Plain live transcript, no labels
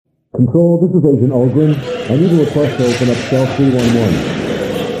Control, this is Agent Ogren. I need a request to open up cell 311.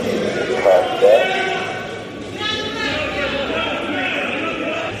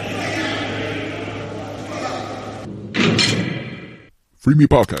 Free Me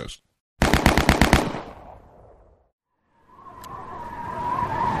Podcast.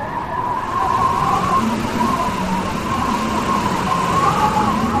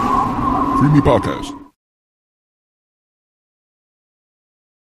 Free Me Podcast.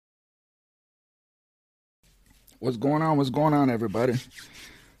 What's going on? What's going on, everybody?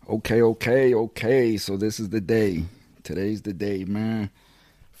 Okay. So this is the day. Today's the day, man.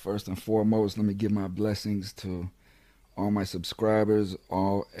 First and foremost, let me give my blessings to all my subscribers,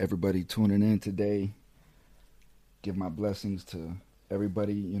 everybody tuning in today. Give my blessings to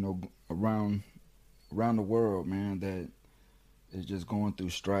everybody, around the world, man, that is just going through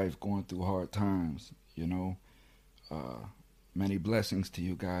strife, going through hard times, Many blessings to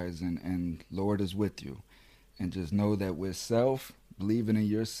you guys, and Lord is with you. And just know that with believing in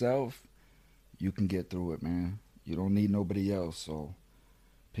yourself, you can get through it, man. You don't need nobody else, so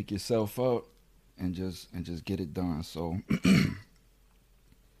pick yourself up and just get it done. So I'm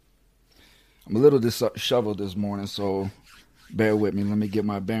a little disheveled this morning, so bear with me. Let me get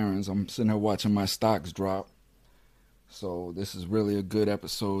my bearings. I'm sitting here watching my stocks drop. So this is really a good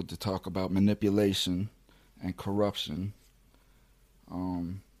episode to talk about manipulation and corruption.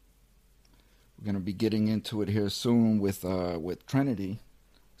 We're going to be getting into it here soon with Trinity.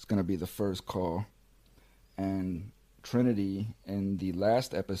 It's going to be the first call. And Trinity, in the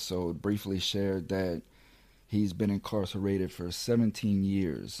last episode, briefly shared that he's been incarcerated for 17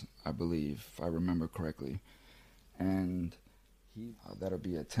 years, I believe, if I remember correctly. And that'll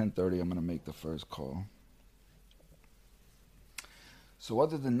be at 10:30. I'm going to make the first call. So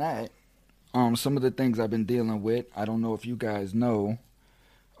other than that, some of the things I've been dealing with, I don't know if you guys know,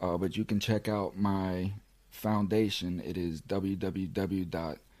 but you can check out my foundation. It is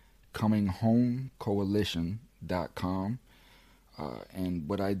www.cominghomecoalition.com. And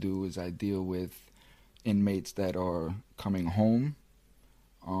what I do is I deal with inmates that are coming home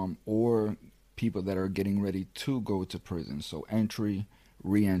or people that are getting ready to go to prison. So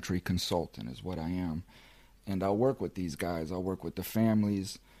re-entry consultant is what I am. And I'll work with these guys. I'll work with the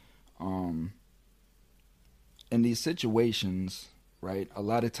families. In these situations, right, a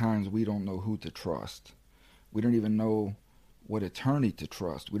lot of times we don't know who to trust. We don't even know what attorney to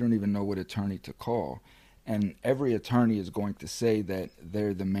trust. We don't even know what attorney to call. And every attorney is going to say that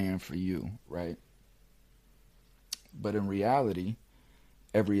they're the man for you, right? But in reality,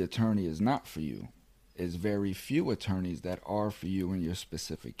 every attorney is not for you. There's very few attorneys that are for you in your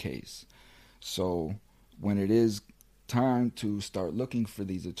specific case. So when it is time to start looking for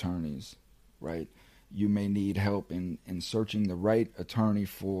these attorneys, right, you may need help in searching the right attorney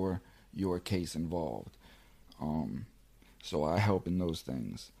for your case involved. So I help in those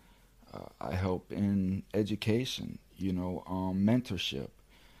things. I help in education, mentorship.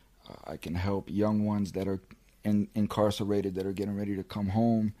 I can help young ones that are incarcerated, that are getting ready to come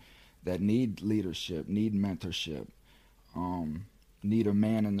home, that need leadership, need mentorship, need a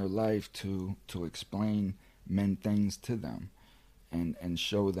man in their life to explain men things to them and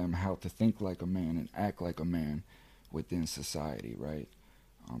show them how to think like a man and act like a man within society, right?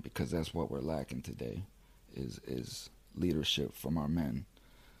 Because that's what we're lacking today is leadership from our men.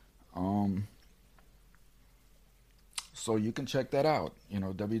 So you can check that out,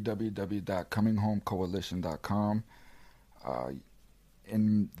 www.cominghomecoalition.com.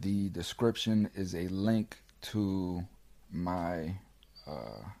 In the description is a link to my,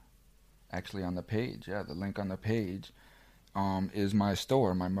 actually on the page, the link on the page is my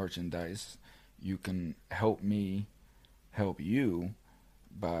store, my merchandise. You can help me help you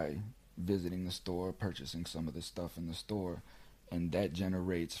by visiting the store, purchasing some of the stuff in the store, and that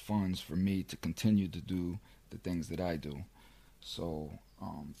generates funds for me to continue to do the things that I do. So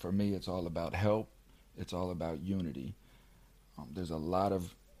for me, it's all about help. It's all about unity. There's a lot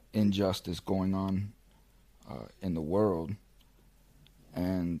of injustice going on in the world,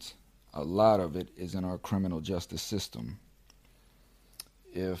 and a lot of it is in our criminal justice system.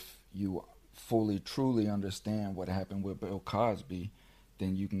 If you fully, truly understand what happened with Bill Cosby,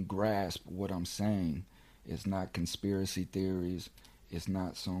 then you can grasp what I'm saying. It's not conspiracy theories. It's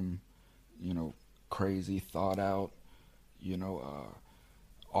not some, crazy thought out,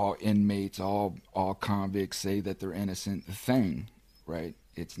 all inmates, all convicts say that they're innocent thing, right?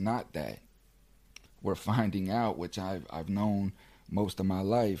 It's not that. We're finding out, which I've known most of my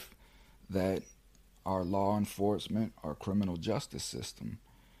life, that our law enforcement, our criminal justice system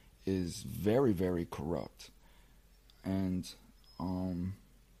is very, very corrupt. And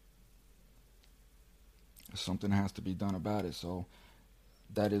Something has to be done about it. So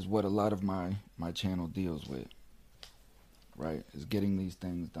that is what a lot of my channel deals with, right? Is getting these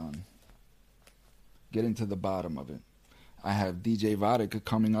things done. Getting to the bottom of it. I have DJ Vodka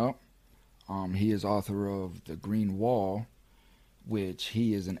coming up. He is author of The Green Wall, which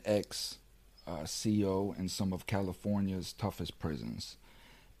he is an ex CO in some of California's toughest prisons.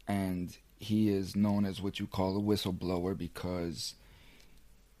 And he is known as what you call a whistleblower because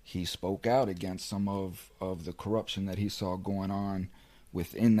he spoke out against some of the corruption that he saw going on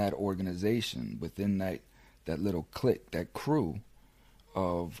within that organization, within that little clique, that crew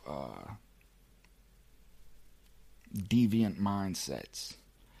of deviant mindsets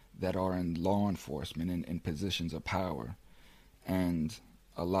that are in law enforcement in positions of power. And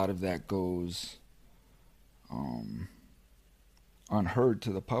a lot of that goes unheard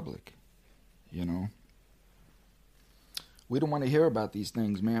to the public, you know. We don't want to hear about these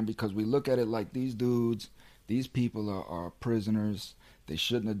things, man, because we look at it like these dudes, these people are prisoners. They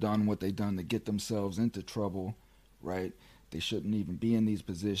shouldn't have done what they done to get themselves into trouble, right? They shouldn't even be in these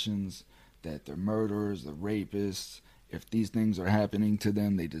positions, that they're murderers, they're rapists. If these things are happening to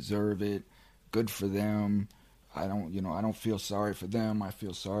them, they deserve it. Good for them. I don't feel sorry for them. I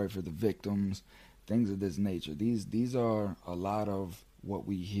feel sorry for the victims. Things of this nature. These are a lot of what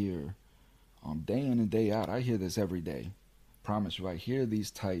we hear day in and day out. I hear this every day. Promise you, I hear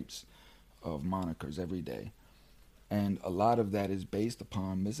these types of monikers every day. And a lot of that is based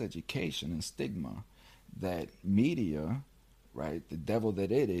upon miseducation and stigma that media, right, the devil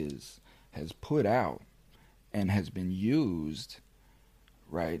that it is, has put out and has been used,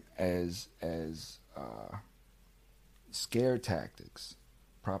 right, as scare tactics,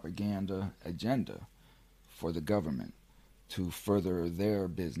 propaganda agenda for the government to further their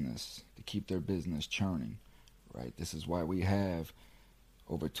business, to keep their business churning, right? This is why we have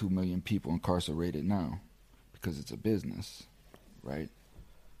over 2 million people incarcerated now, because it's a business, right?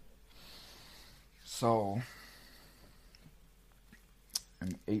 So,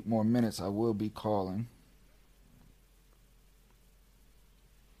 in 8 more minutes, I will be calling.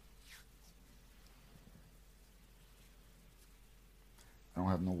 I don't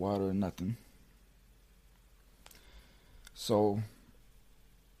have no water or nothing. So,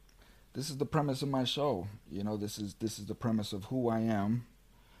 this is the premise of my show. You know, this is the premise of who I am.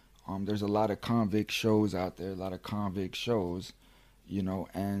 There's a lot of convict shows out there, you know,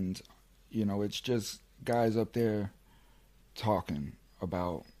 and, you know, it's just guys up there talking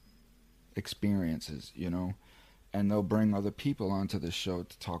about experiences, you know, and they'll bring other people onto the show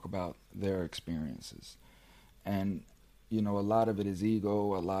to talk about their experiences. And, you know, a lot of it is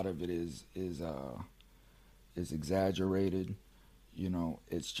ego, a lot of it is exaggerated, you know,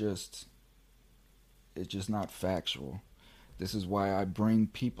 it's just not factual. This is why I bring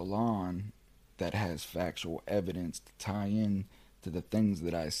people on that has factual evidence to tie in to the things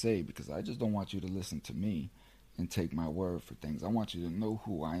that I say, because I just don't want you to listen to me and take my word for things. I want you to know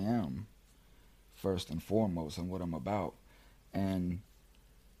who I am first and foremost and what I'm about, and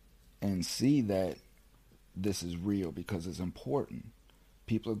see that this is real, because it's important.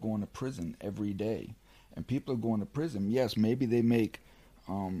 People are going to prison every day, and people are going to prison. Yes, maybe they make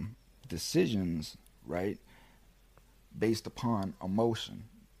decisions, right, based upon emotion.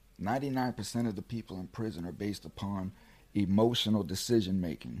 99% of the people in prison are based upon emotional decision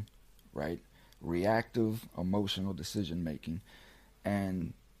making, right? Reactive emotional decision making.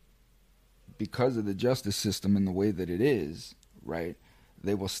 And because of the justice system and the way that it is, right,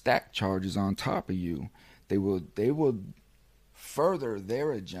 they will stack charges on top of you. They will further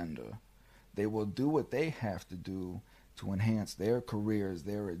their agenda. They will do what they have to do to enhance their careers,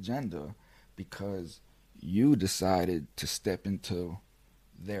 their agenda, because you decided to step into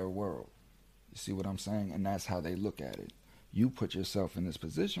their world. You see what I'm saying? And that's how they look at it. You put yourself in this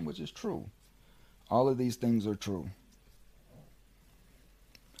position, which is true. All of these things are true.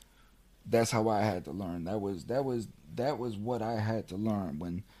 That's how I had to learn. That was what I had to learn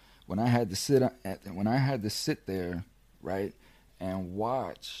when I had to sit there, right, and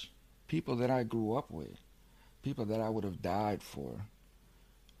watch people that I grew up with, people that I would have died for,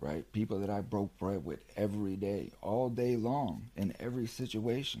 right? People that I broke bread with every day, all day long, in every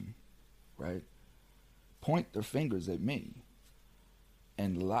situation, right? Point their fingers at me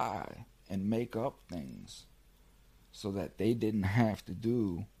and lie and make up things so that they didn't have to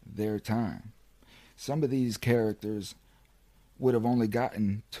do their time. Some of these characters would have only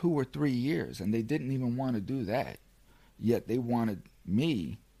gotten 2 or 3 years, and they didn't even want to do that. Yet they wanted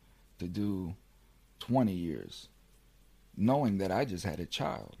me to do 20 years, knowing that I just had a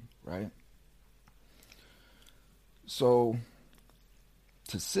child, right? So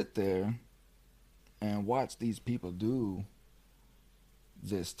to sit there and watch these people do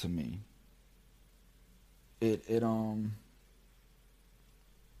this to me, it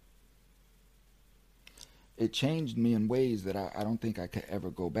changed me in ways that I don't think I could ever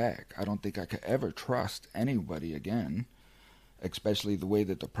go back. I don't think I could ever trust anybody again, especially the way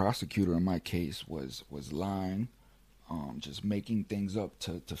that the prosecutor in my case was lying, just making things up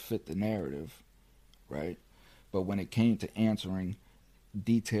to fit the narrative, right? But when it came to answering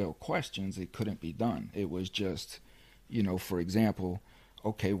detailed questions, it couldn't be done. It was just, for example,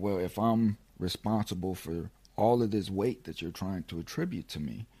 okay, well, if I'm responsible for all of this weight that you're trying to attribute to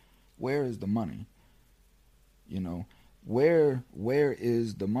me, where is the money? Where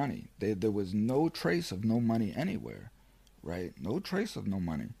is the money? There was no trace of no money anywhere, right? No trace of no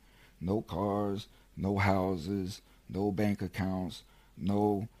money. No cars, no houses, no bank accounts,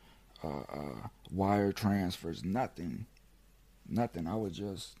 no wire transfers, nothing. I was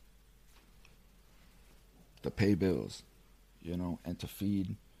just to pay bills, and to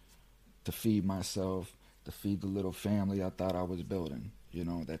feed myself, to feed the little family I thought I was building.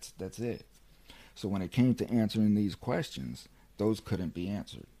 That's it. So when it came to answering these questions, those couldn't be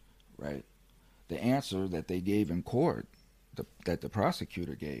answered, right? The answer that they gave in court, that the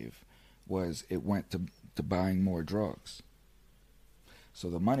prosecutor gave, was it went to buying more drugs. So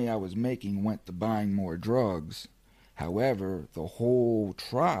the money I was making went to buying more drugs. However, the whole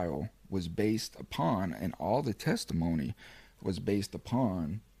trial was based upon, and all the testimony was based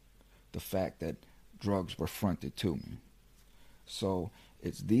upon, the fact that drugs were fronted to me. So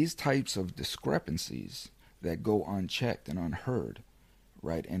it's these types of discrepancies that go unchecked and unheard,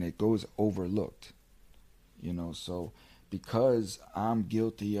 right? And it goes overlooked, So because I'm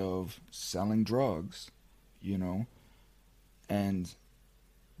guilty of selling drugs, and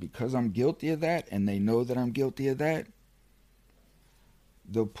because I'm guilty of that, and they know that I'm guilty of that,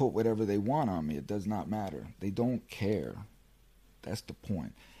 they'll put whatever they want on me. It does not matter. They don't care. That's the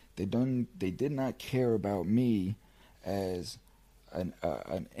point. They did not care about me as an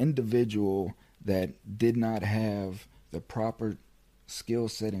individual that did not have the proper skill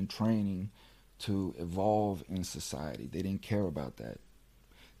set and training to evolve in society. They didn't care about that.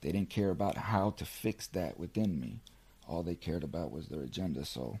 They didn't care about how to fix that within me. All they cared about was their agenda.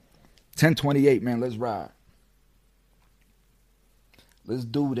 So 1028, man, let's ride. Let's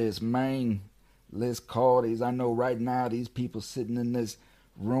do this, man. Let's call these. I know right now these people sitting in this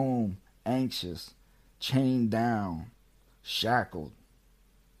room, anxious, chained down, shackled.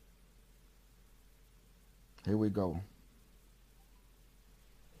 Here we go.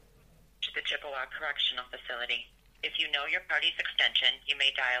 To the Chippewa Correctional Facility. If you know your party's extension, you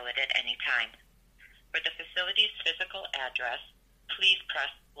may dial it at any time. For the facility's physical address, please press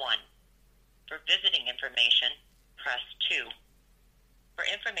 1. For visiting information, press 2. For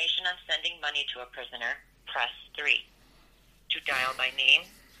information on sending money to a prisoner, press 3. To dial by name,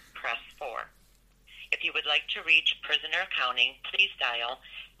 press 4. If you would like to reach prisoner accounting, please dial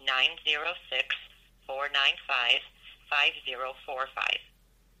 906-495-5045.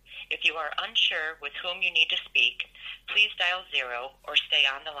 If you are unsure with whom you need to speak, please dial 0 or stay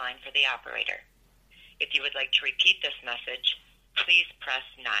on the line for the operator. If you would like to repeat this message, please press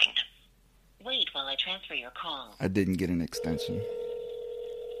 9. Wait while I transfer your call. I didn't get an extension.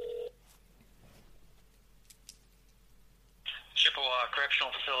 Chippewa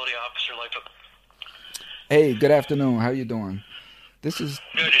Correctional Facility Officer Lightfoot. Hey, good afternoon. How you doing? This is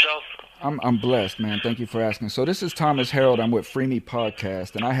Good, yourself? I'm blessed, man. Thank you for asking. So this is Thomas Harold. I'm with Free Me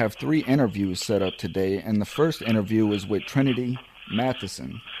Podcast, and I have 3 interviews set up today. And the first interview is with Trinity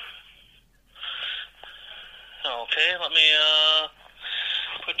Matheson. Okay, let me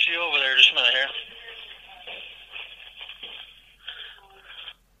put you over there just a minute here.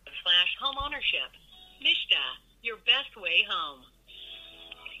 / home ownership. Mishta, your best way home.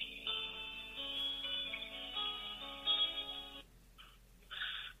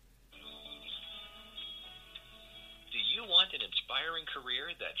 Do you want an inspiring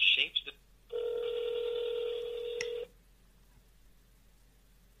career that shapes the...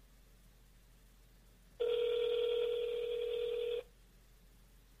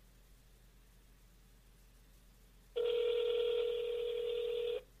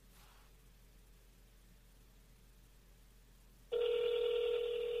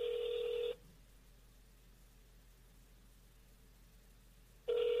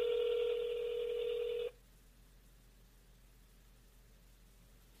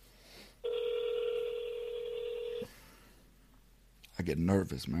 I get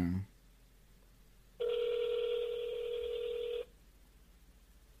nervous, man.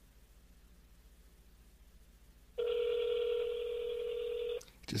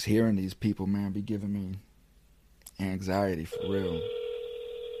 Just hearing these people, man, be giving me anxiety for real.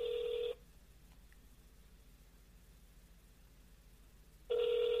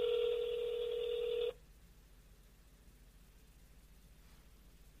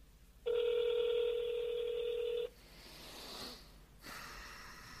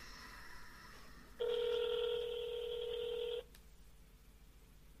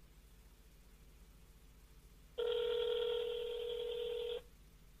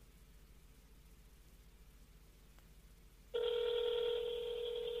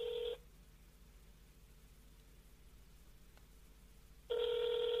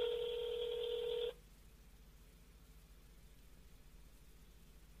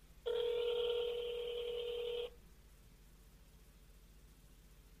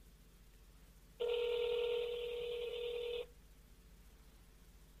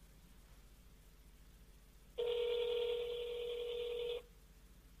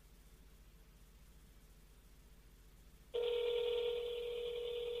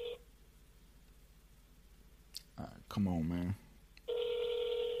 Come on, man.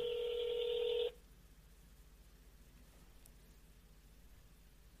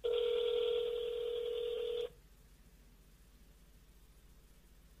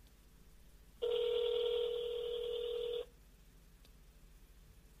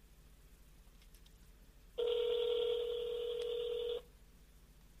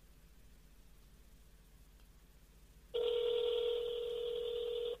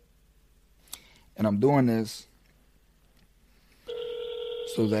 And I'm doing this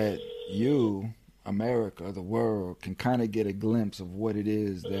so that you, America, the world, can kind of get a glimpse of what it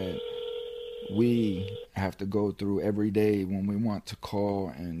is that we have to go through every day when we want to call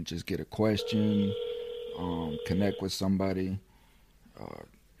and just get a question, connect with somebody,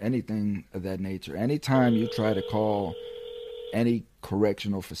 anything of that nature. Anytime you try to call any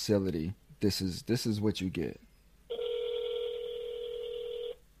correctional facility, this is what you get.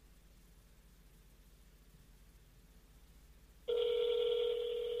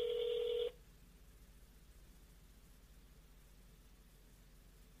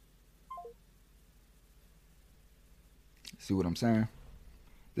 See what I'm saying?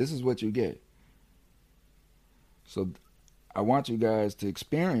 This is what you get. So I want you guys to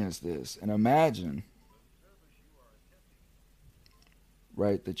experience this and imagine,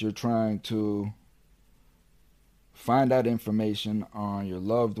 right, that you're trying to find out information on your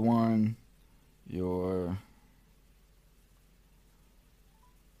loved one, your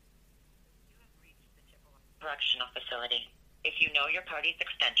correctional facility. If you know your party's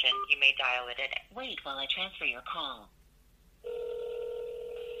extension, you may dial it at... Wait while I transfer your call.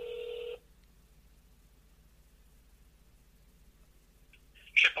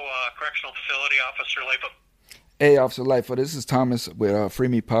 Chippewa Correctional Facility, Officer Lightfoot. Hey, Officer Lightfoot, this is Thomas with Free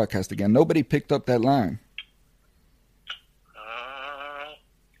Me Podcast again. Nobody picked up that line.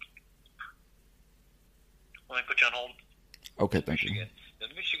 Let me put you on hold. Okay, thank Michigan. you. The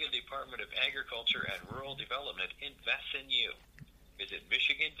Michigan Department of Agriculture and Rural Development invests in you. Visit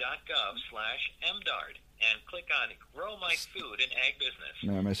michigan.gov/MDARD and click on Grow My Food and Ag Business.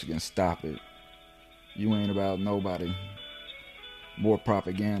 Man, Michigan, stop it. You ain't about nobody. More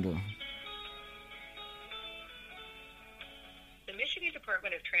propaganda. The Michigan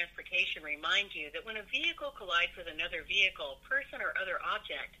Department of Transportation reminds you that when a vehicle collides with another vehicle, person, or other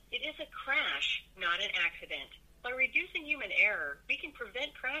object, it is a crash, not an accident. By reducing human error, we can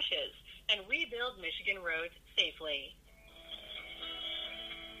prevent crashes and rebuild Michigan roads safely.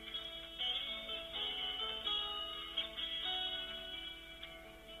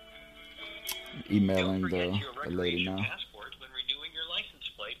 Emailing Don't forget the your lady recreation now. passport when renewing your license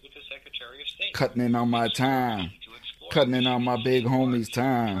plate with the Secretary of State. Cutting in on my time. Cutting in on my big homie's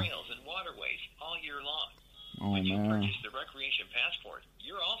time. Trails and waterways all year long. Oh, When you man. purchase the recreation passport,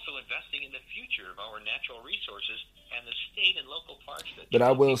 you're also investing in the future of our natural resources and the state and local parks that. But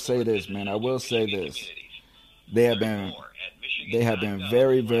I will people say visit this, man. I will in say Michigan this. communities. They have Learn been more at they have been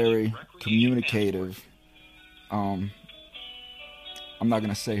very, very michigan.gov/recreation communicative. I'm not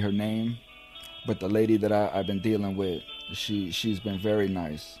gonna say her name, but the lady that I've been dealing with, she's been very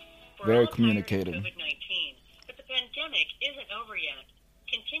nice, very communicative. COVID-19, but the pandemic isn't over yet.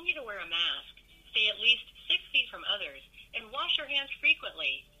 Continue to wear a mask, stay at least 6 feet from others, and wash your hands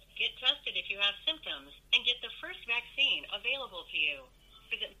frequently. Get tested if you have symptoms, and get the first vaccine available to you.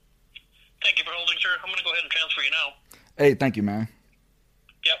 Visit. Thank you for holding, sir. I'm going to go ahead and transfer you now. Hey, thank you, man.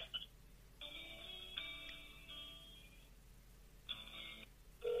 Yep.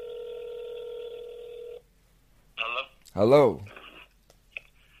 Hello? Hello.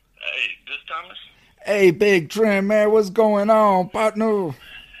 Hey, this Thomas? Hey, Big Trim, man, what's going on, partner?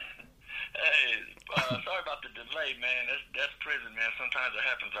 Sorry about the delay, man. That's prison, man. Sometimes it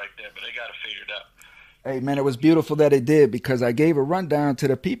happens like that, but they got to figure it out. Hey, man, it was beautiful that it did, because I gave a rundown to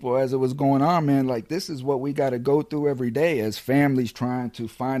the people as it was going on, man. Like, this is what we got to go through every day as families trying to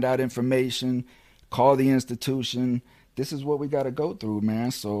find out information, call the institution. This is what we got to go through, man.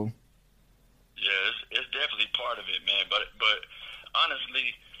 So, yeah, it's definitely part of it, man. But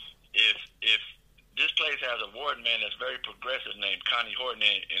honestly, if this place has a warden, man, that's very progressive named Connie Horton,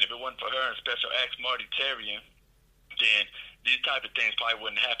 and if it wasn't for her and Special Acts Marty Tarian, then these type of things probably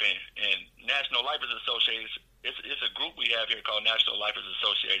wouldn't happen. And National Lifers Association, it's a group we have here called National Lifers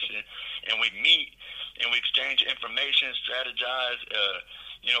Association, and we meet and we exchange information, strategize,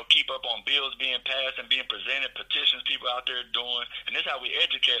 keep up on bills being passed and being presented, petitions people out there doing, and this is how we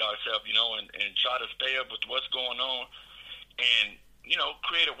educate ourselves, and try to stay up with what's going on, and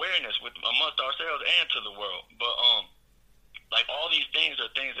create awareness amongst ourselves and to the world. But like all these things are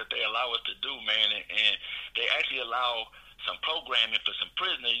things that they allow us to do, man, and they actually allow some programming for some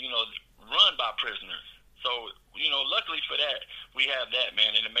prisoners, run by prisoners. So, luckily for that, we have that,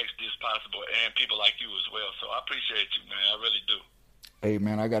 man, and it makes this possible, and people like you as well. So I appreciate you, man. I really do. hey,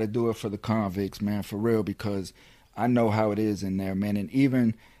 man, I got to do it for the convicts, man, for real, because I know how it is in there, man. And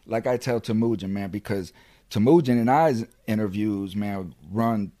even, like I tell Temujin, man, because Temujin and I's interviews, man,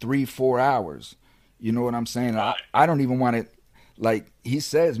 run 3-4 hours. You know what I'm saying? I don't even want to, like he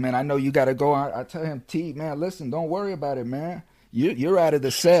says, man, I know you got to go. I tell him, T, man, listen, don't worry about it, man. You're out of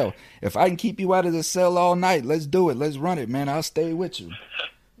the cell. If I can keep you out of the cell all night, let's do it. Let's run it, man. I'll stay with you.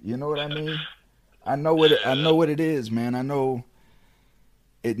 You know what I mean? I know what it is, man. I know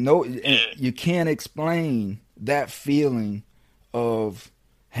it. You can't explain that feeling of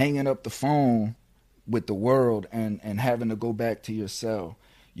hanging up the phone with the world and having to go back to your cell.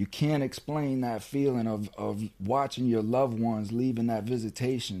 You can't explain that feeling of watching your loved ones leaving that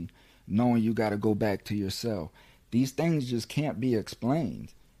visitation, knowing you got to go back to your cell. These things just can't be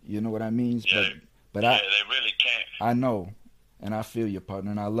explained. You know what I mean? Yeah, but they really can't. I know, and I feel you,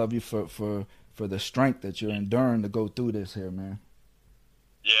 partner, and I love you for the strength that you're enduring to go through this here, man.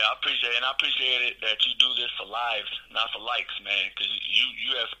 Yeah, I appreciate it that you do this for lives, not for likes, man. Because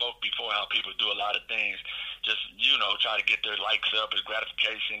you have spoke before how people do a lot of things, just try to get their likes up, as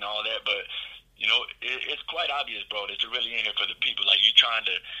gratification, all that. But it's quite obvious, bro, that you're really in here for the people. Like, you trying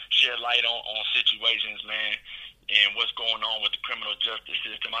to shed light on situations, man, and what's going on with the criminal justice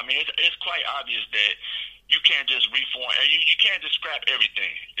system. I mean, it's quite obvious that you can't just reform. You can't just scrap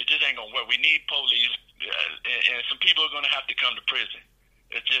everything. It just ain't gonna work. We need police, and some people are gonna have to come to prison.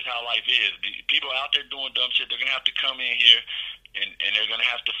 It's just how life is. The people out there doing dumb shit, they're going to have to come in here and they're going to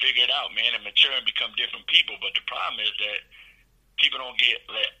have to figure it out, man, and mature and become different people. But the problem is that people don't get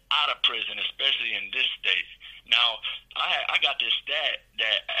let out of prison, especially in this state. Now, I got this stat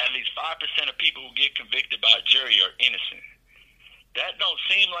that at least 5% of people who get convicted by a jury are innocent. That don't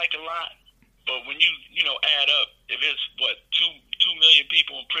seem like a lot, but when you add up, if it's, 2 million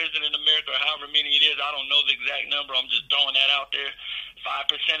people in prison in America, or however many it is, I don't know the exact number, I'm just throwing that out there. 5%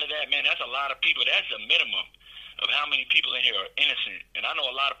 of that, man, that's a lot of people. That's a minimum of how many people in here are innocent. And I know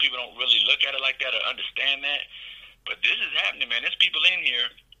a lot of people don't really look at it like that or understand that, but this is happening, man. There's people in here,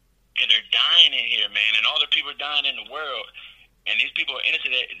 and they're dying in here, man, and all the people are dying in the world, and these people are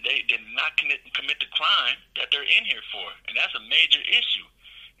innocent. They did not commit the crime that they're in here for, and that's a major issue.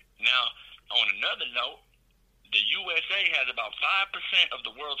 Now, on another note, the USA has about 5% of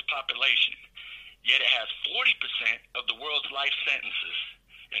the world's population, yet it has 40% of the world's life sentences.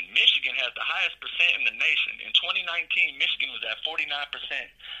 And Michigan has the highest percent in the nation. In 2019, Michigan was at 49%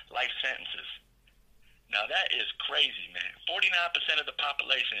 life sentences. Now, that is crazy, man. 49% of the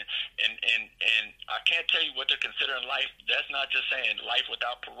population, and I can't tell you what they're considering life. That's not just saying life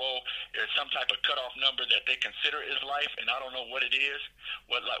without parole. There's some type of cutoff number that they consider is life, and I don't know what it is,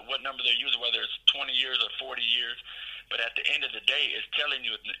 what number they're using, whether it's 20 years or 40 years. But at the end of the day, it's telling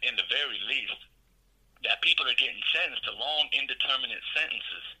you in the very least that people are getting sentenced to long, indeterminate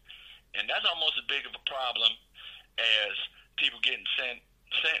sentences. And that's almost as big of a problem as people getting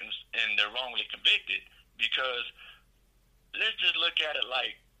sentenced and they're wrongly convicted. Because let's just look at it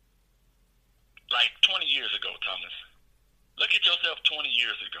like 20 years ago, Thomas. Look at yourself 20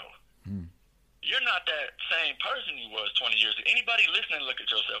 years ago. You're not that same person you was 20 years ago. Anybody listening, look at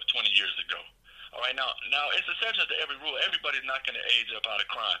yourself 20 years ago. All right, now it's exceptions to every rule. Everybody's not going to age up out of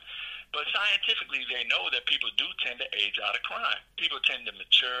crime. But scientifically, they know that people do tend to age out of crime. People tend to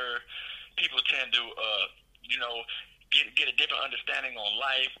mature. People tend to, get a different understanding on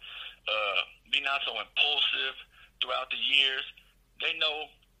life. Be not so impulsive throughout the years. They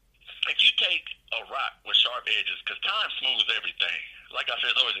know if you take a rock with sharp edges, because time smooths everything. like I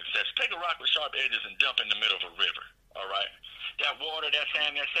said, there's always exceptions. Take a rock with sharp edges and dump in the middle of a river, all right? That water, that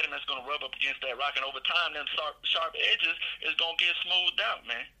sand, that sediment's going to rub up against that rock, and over time, them sharp edges is going to get smoothed out,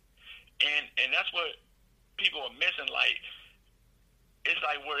 man. And that's what people are missing. Like, it's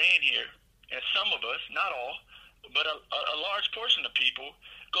like we're in here, and some of us, not all, but a large portion of people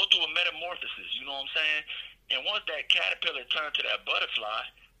go through a metamorphosis, you know what I'm saying? And once that caterpillar turns to that butterfly,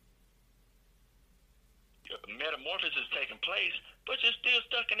 metamorphosis is taking place, but you're still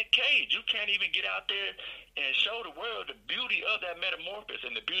stuck in a cage. You can't even get out there and show the world the beauty of that metamorphosis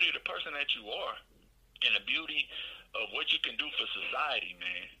and the beauty of the person that you are and the beauty of what you can do for society,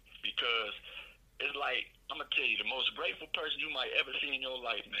 man. Because it's like, I'm going to tell you, the most grateful person you might ever see in your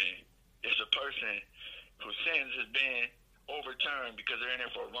life, man, is a person whose sentence has been overturned because they're in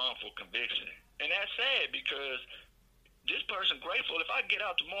there for a wrongful conviction. And that's sad because this person grateful. If I get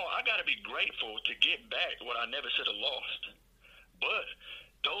out tomorrow, I got to be grateful to get back what I never should have lost. But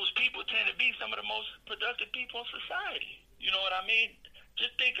those people tend to be some of the most productive people in society. You know what I mean?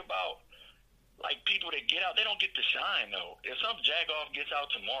 Just think about, like, people that get out, they don't get to shine, though. If some jagoff gets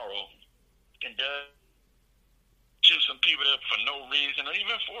out tomorrow and does shoot some people up for no reason or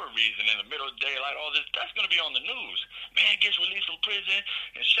even for a reason in the middle of daylight, all this, that's going to be on the news. Man gets released from prison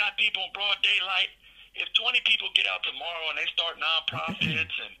and shot people in broad daylight. If 20 people get out tomorrow and they start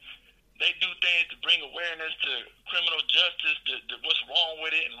nonprofits and they do things to bring awareness to criminal justice, to what's wrong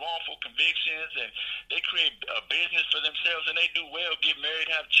with it and wrongful convictions, and they create a business for themselves and they do well, get married,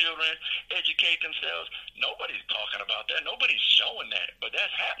 have children, educate themselves, nobody's talking about that. Nobody's showing that. But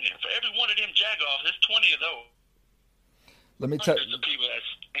that's happening. For every one of them jagoffs, there's 20 of those. Let me tell you. The people that's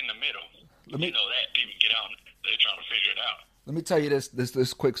in the middle. You know that. People get out and they're trying to figure it out. Let me tell you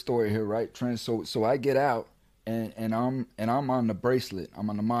this quick story here, right, Trent? So I get out and I'm on the bracelet. I'm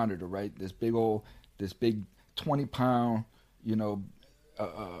on the monitor, right? This big 20-pound,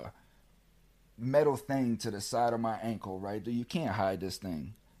 metal thing to the side of my ankle, right? You can't hide this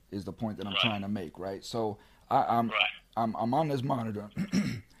thing. Is the point that I'm trying to make, right? So I'm on this monitor,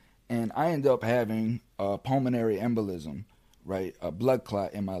 and I end up having a pulmonary embolism, right? A blood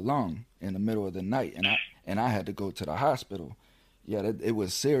clot in my lung in the middle of the night, and I had to go to the hospital. Yeah, it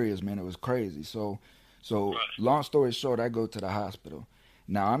was serious, man. It was crazy. So long story short, I go to the hospital.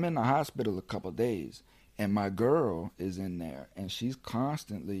 Now I'm in the hospital a couple of days, and my girl is in there, and she's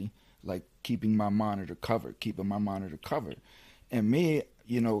constantly like keeping my monitor covered. And me,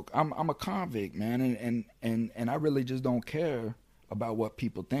 I'm a convict, man, and I really just don't care about what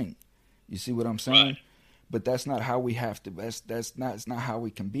people think. You see what I'm saying? Right. But that's not how we have to. It's not how we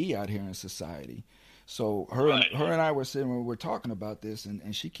can be out here in society. So her and I were sitting, we were talking about this,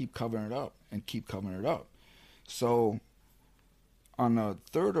 and she keep covering it up. So on the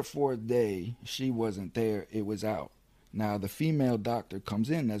third or fourth day, she wasn't there. It was out. Now the female doctor comes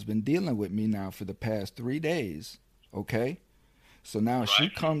in that's been dealing with me now for the past 3 days. Okay. So now she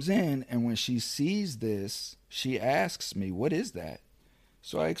comes in, and when she sees this, she asks me, "What is that?"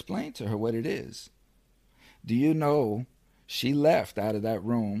 So I explained to her what it is. Do you know she left out of that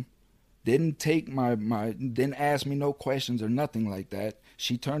room, didn't take didn't ask me no questions or nothing like that.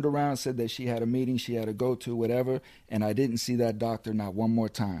 She turned around, said that she had a meeting she had to go to, whatever, and I didn't see that doctor not one more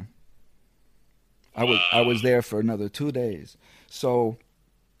time. I was there for another 2 days. So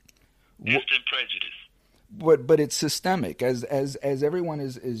instant prejudice. But it's systemic, as everyone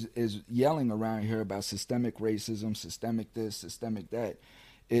is yelling around here about systemic racism, systemic this, systemic that.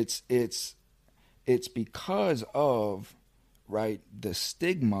 It's because of, right, the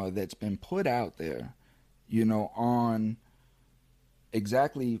stigma that's been put out there, on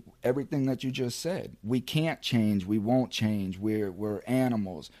exactly everything that you just said. We can't change. We won't change. We're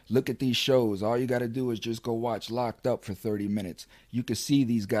animals. Look at these shows. All you got to do is just go watch Locked Up for 30 minutes. You can see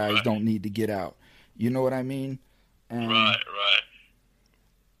these guys don't need to get out. You know what I mean? And right.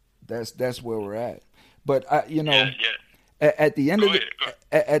 That's where we're at. But at the end of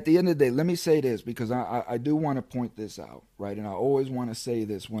the day, let me say this, because I do want to point this out, right? And I always want to say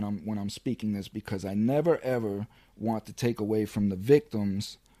this when I'm speaking this, because I never ever want to take away from the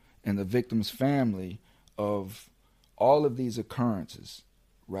victims and the victims' family of all of these occurrences,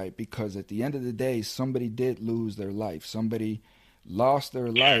 right? Because at the end of the day, somebody did lose their life. Somebody lost their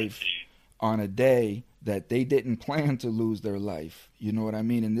life on a day that they didn't plan to lose their life. You know what I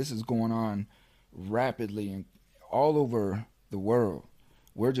mean? And this is going on rapidly and all over the world.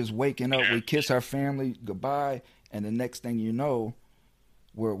 We're just waking up, we kiss our family goodbye, and the next thing you know,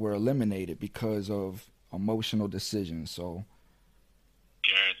 we're eliminated because of emotional decisions. So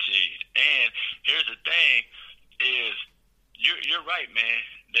guaranteed. And here's the thing is, you're right, man,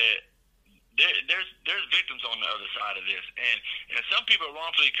 that there's victims on the other side of this, and some people are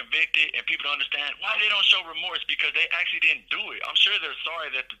wrongfully convicted, and people don't understand why they don't show remorse because they actually didn't do it. I'm sure they're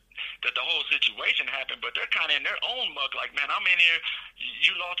sorry that the whole situation happened, but they're kind of in their own muck. Like, man, I'm in here.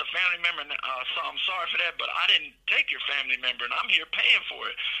 You lost a family member, and so I'm sorry for that, but I didn't take your family member, and I'm here paying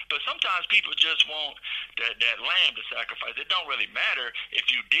for it. But sometimes people just want that lamb to sacrifice. It don't really matter if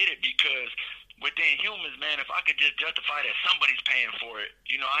you did it because within humans, man, if I could just justify that somebody's paying for it,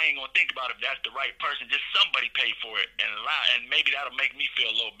 I ain't gonna think about if that's the right person. Just somebody pay for it and lie, and maybe that'll make me feel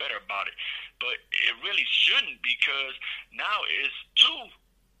a little better about it. But it really shouldn't, because now it's two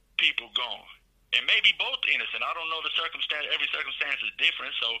people gone, and maybe both innocent. I don't know the circumstance. Every circumstance is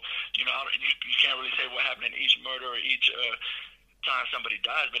different, so you can't really say what happened in each murder or each time somebody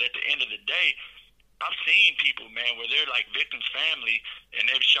dies. But at the end of the day, I've seen people, man, where they're like victims' family, and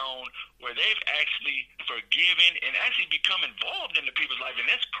they've shown where they've actually forgiven and actually become involved in the people's life. And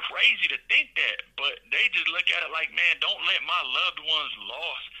it's crazy to think that, but they just look at it like, man, don't let my loved one's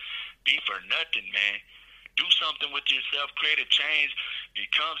loss be for nothing, man. Do something with yourself, create a change,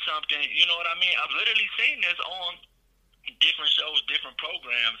 become something. You know what I mean? I've literally seen this on different shows, different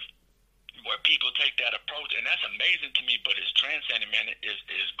programs, where people take that approach, and that's amazing to me. But it's transcending, man.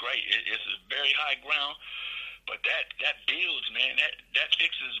 It's great. It's a very high ground, but that builds, man. That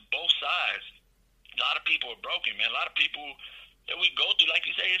fixes both sides. A lot of people are broken, man. A lot of people that we go through, like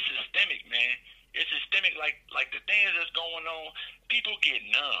you say, it's systemic, man. It's systemic, like the things that's going on. People get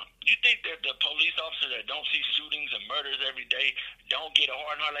numb. You think that the police officers that don't see shootings and murders every day don't get a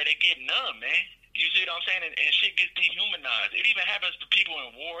hard heart? Like, they get numb, man. You see what I'm saying? And shit gets dehumanized. It even happens to people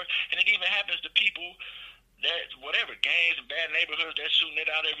in war, and it even happens to people that, whatever, gangs and bad neighborhoods that's shooting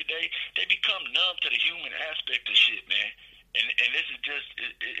it out every day. They become numb to the human aspect of shit, man. And this is just,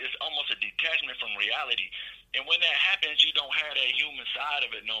 it's almost a detachment from reality. And when that happens, you don't have that human side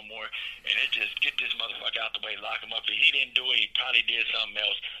of it no more. And it just, get this motherfucker out the way, lock him up. If he didn't do it, he probably did something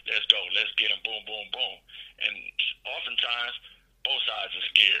else. Let's go. Let's get him. Boom, boom, boom. And oftentimes, both sides are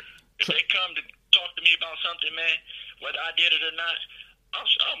scared. If they come to talk to me about something, man, whether I did it or not,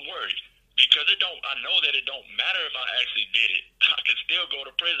 I'm worried. Because I know that it don't matter if I actually did it. I could still go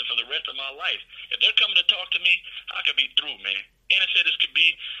to prison for the rest of my life. If they're coming to talk to me, I could be through, man. Innocent as could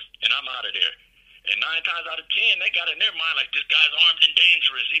be, and I'm out of there. And 9 times out of 10, they got in their mind like, this guy's armed and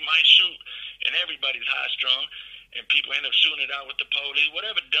dangerous. He might shoot. And everybody's high-strung. And people end up shooting it out with the police.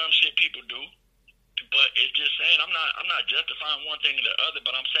 Whatever dumb shit people do. But it's just saying, I'm not justifying one thing or the other,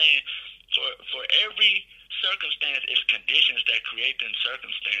 but I'm saying for every circumstance, it's conditions that create them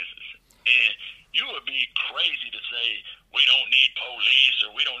circumstances. And you would be crazy to say we don't need police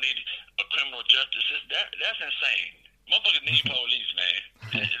or we don't need a criminal justice. That's insane. Motherfuckers need police, man.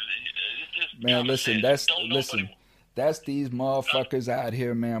 Man, listen, that's these motherfuckers out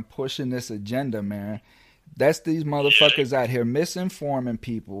here, man, pushing this agenda, man. That's these motherfuckers out here misinforming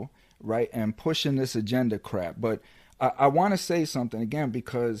people, right, and pushing this agenda crap. But I want to say something again,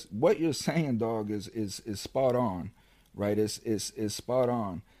 because what you're saying, dog, is spot on, right? Is spot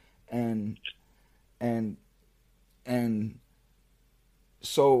on, and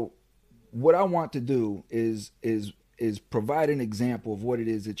so what I want to do is provide an example of what it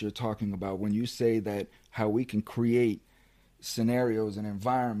is that you're talking about when you say that how we can create scenarios and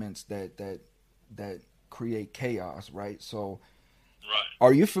environments that create chaos, right? So, right.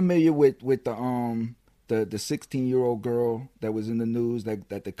 Are you familiar with the 16-year-old girl that was in the news that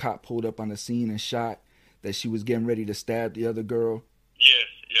the cop pulled up on the scene and shot, that she was getting ready to stab the other girl? Yes,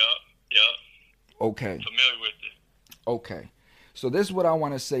 yeah. Okay. Familiar with it. Okay. So this is what I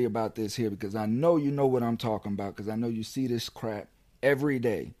want to say about this here, because I know you know what I'm talking about, because I know you see this crap every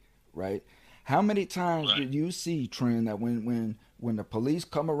day, right? How many times did you see, Trent, that when the police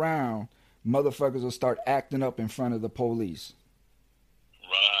come around, motherfuckers will start acting up in front of the police?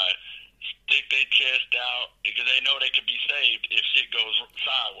 Right. Stick their chest out because they know they could be saved if shit goes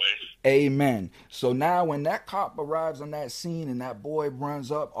sideways. Amen. So now when that cop arrives on that scene and that boy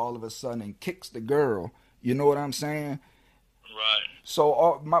runs up all of a sudden and kicks the girl, you know what I'm saying? Right.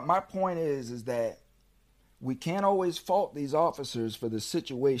 So my point is that we can't always fault these officers for the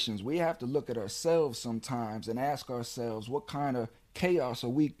situations. We have to look at ourselves sometimes and ask ourselves, what kind of chaos are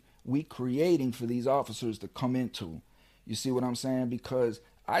we creating for these officers to come into? You see what I'm saying? Because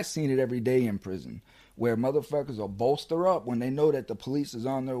I seen it every day in prison, where motherfuckers will bolster up when they know that the police is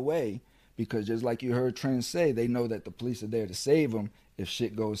on their way, because just like you heard Trent say, they know that the police are there to save them if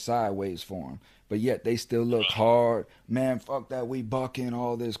shit goes sideways for them. But yet they still look hard. Man, fuck that, we bucking,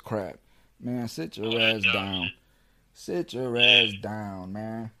 all this crap. Man, sit your ass down. Sit your ass down,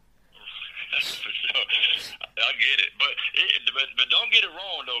 man. For sure. I get it. But but don't get it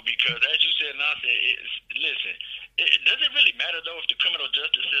wrong though, because as you said and I said, listen, it doesn't really matter though if the criminal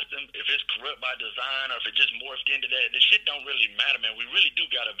justice system, if it's corrupt by design or if it just morphed into that. The shit don't really matter, man. We really do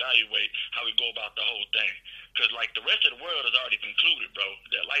gotta evaluate how we go about the whole thing, because like the rest of the world has already concluded, bro,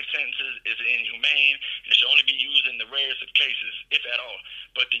 that life sentences is inhumane and it should only be used in the rarest of cases, if at all.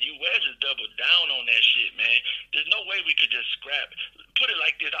 But the U.S. has doubled down on that shit, man. There's no way we could just scrap. Put it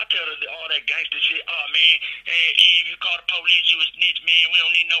like this: I tell all that gangster shit. Oh man, hey, if you call the police, you a snitch, man. We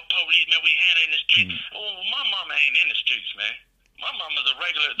don't need no police, man. We handle in the streets. Oh, well, my mama ain't in the streets, man. My mama's a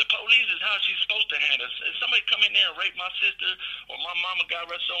regular. The police is how she's supposed to handle. If somebody come in there and rape my sister, or my mama got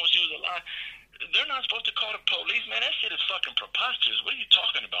arrested when she was alive, they're not supposed to call the police, man. That shit is fucking preposterous. What are you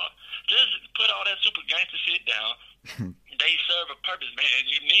talking about? Just put all that super gangster shit down. They serve a purpose, man.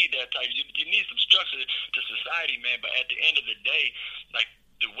 You need that type. You need some structure to society, man. But at the end of the day, like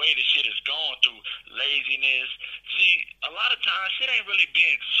the way the shit is going through laziness. See, a lot of times shit ain't really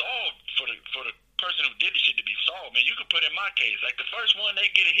being solved for the person who did the shit to be solved, man. You could put in my case, like the first one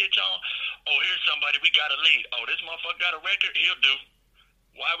they get a hitch on. Oh, here's somebody we got to lead. Oh, this motherfucker got a record. He'll do.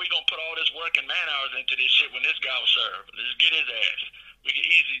 Why are we gonna put all this work and man hours into this shit when this guy will serve? Let's get his ass. We can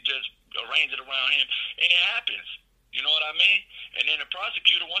easily just arrange it around him, and it happens. You know what I mean? And then the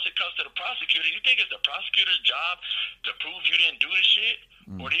prosecutor, once it comes to the prosecutor, you think it's the prosecutor's job to prove you didn't do the shit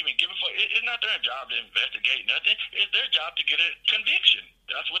or to even give a fuck? It's not their job to investigate nothing. It's their job to get a conviction.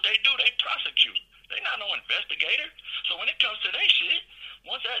 That's what they do. They prosecute. They're not no investigator. So when it comes to their shit,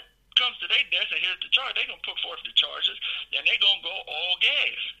 once that comes to their desk and here's the charge, they're going to put forth the charges, and they're going to go all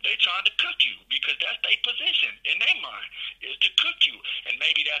gas. They trying to cook you because that's their position in their mind, is to cook you. And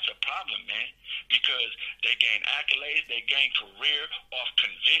maybe that's a problem, man, because they gain accolades, they gain career off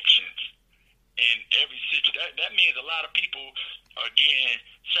convictions. In every situation, that means a lot of people are getting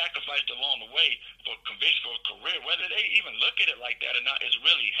sacrificed along the way for conviction, for a career. Whether they even look at it like that or not is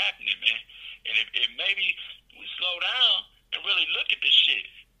really happening, man. And if maybe we slow down and really look at this shit.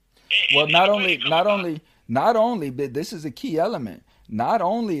 Well, not only, but this is a key element. Not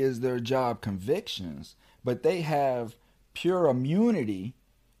only is their job convictions, but they have pure immunity,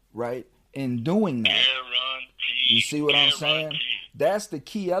 right, in doing that. You see what I'm saying? That's the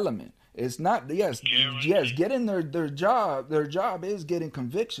key element. It's not, yes, getting their job. Their job is getting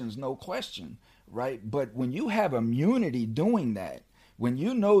convictions, no question, right? But when you have immunity doing that, when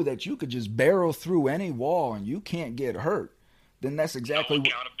you know that you could just barrel through any wall and you can't get hurt, then that's exactly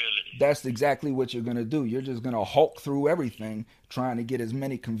what you're going to do. You're just going to hulk through everything, trying to get as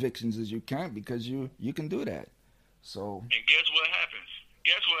many convictions as you can, because you can do that. So. And guess what happens?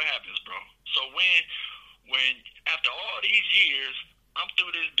 Bro? So when after all these years, I'm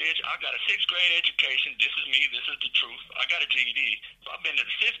through this bitch. I got a 6th grade education. This is me. This is the truth. I got a GED. So I've been to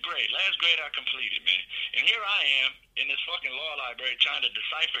the 6th grade. Last grade I completed, man. And here I am in this fucking law library trying to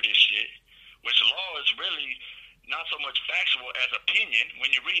decipher this shit, which law is really not so much factual as opinion.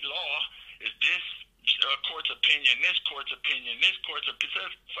 When you read law, is this court's opinion, this court's opinion, this court's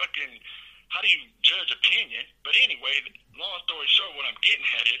opinion. Fucking, how do you judge opinion? But anyway, long story short, what I'm getting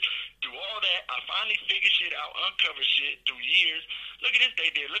at is, through all that, I finally figured shit out, uncovered shit through years. Look at this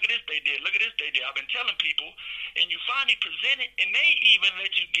they did, look at this they did, look at this they did. I've been telling people, and you finally present it, and they even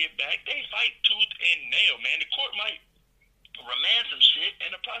let you get back. They fight tooth and nail, man. The court might remand some shit,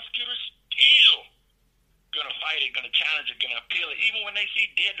 and the prosecutor's still gonna fight it, gonna challenge it, gonna appeal it, even when they see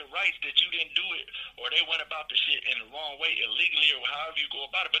dead to rights that you didn't do it, or they went about the shit in the wrong way, illegally, or however you go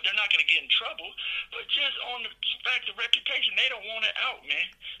about it. But they're not gonna get in trouble. But just on the fact of reputation, they don't want it out, man.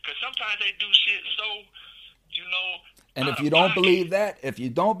 Because sometimes they do shit so, you know. And if you don't believe that, if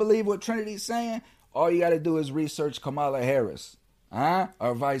you don't believe what Trinity's saying, all you gotta do is research Kamala Harris, our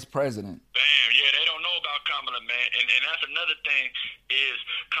vice president. Bam, yeah, they don't know about Kamala, man. And that's another thing, is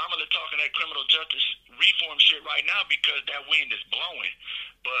Kamala talking that criminal justice reform shit right now because that wind is blowing.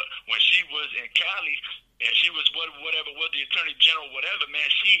 But when she was in Cali and she was whatever was the attorney general, whatever, man,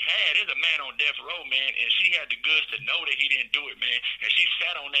 there's a man on death row, man, and she had the goods to know that he didn't do it, man. And she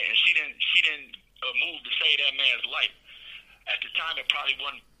sat on that, and she didn't move to save that man's life. At the time, it probably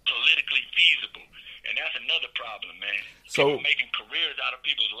wasn't politically feasible. And that's another problem, man. So people making careers out of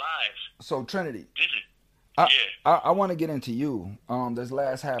people's lives. So Trinity, yeah. I want to get into you. This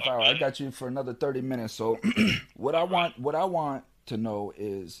last half hour, I got you for another 30 minutes. So what I want to know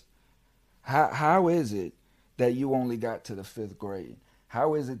is how is it that you only got to the 5th grade?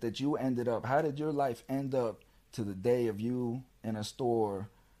 How is it that you ended up? How did your life end up to the day of you in a store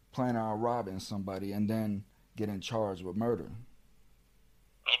planning on robbing somebody and then getting charged with murder?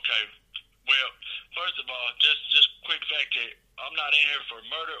 Okay. Well, first of all, just quick fact check. I'm not in here for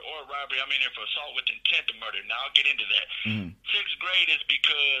murder or robbery. I'm in here for assault with intent to murder. Now I'll get into that. Sixth grade is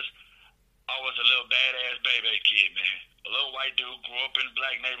because I was a little badass baby kid, man. A little white dude, grew up in a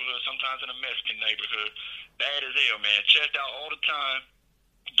black neighborhood, sometimes in a Mexican neighborhood. Bad as hell, man. Chest out all the time,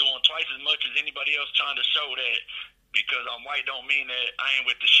 doing twice as much as anybody else, trying to show that because I'm white don't mean that I ain't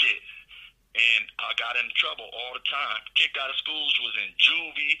with the shit. And I got in trouble all the time. Kicked out of schools, was in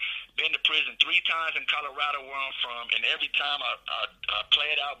juvie, been to prison 3 times in Colorado where I'm from, and every time I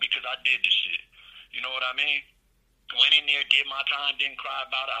played out because I did this shit. You know what I mean? Went in there, did my time, didn't cry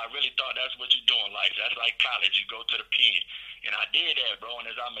about it. I really thought that's what you do in life. That's like college. You go to the pen. And I did that, bro. And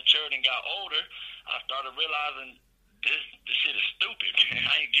as I matured and got older, I started realizing this shit is stupid.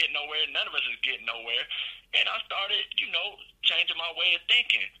 I ain't getting nowhere. None of us is getting nowhere. And I started, changing my way of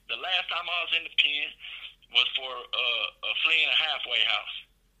thinking. The last time I was in the pen was for a flea in a halfway house.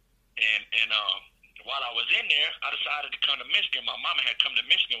 And while I was in there, I decided to come to Michigan. My mama had come to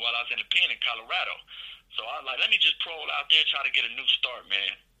Michigan while I was in the pen in Colorado. So I was like, let me just roll out there, try to get a new start,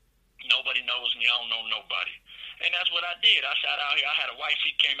 man. Nobody knows me. I don't know nobody. And that's what I did. I shot out here. I had a wife.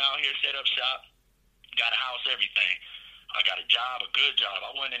 She came out here, set up shop, got a house, everything. I got a job, a good job.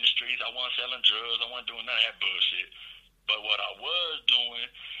 I wasn't in the streets. I wasn't selling drugs. I wasn't doing none of that bullshit. But what I was doing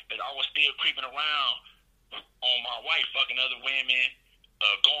is I was still creeping around on my wife, fucking other women,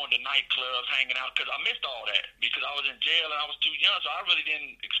 going to nightclubs, hanging out, because I missed all that because I was in jail and I was too young, so I really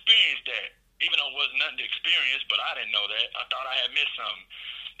didn't experience that. Even though it wasn't nothing to experience, but I didn't know that. I thought I had missed something.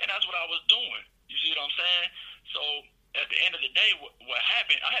 And that's what I was doing. You see what I'm saying? So at the end of the day, what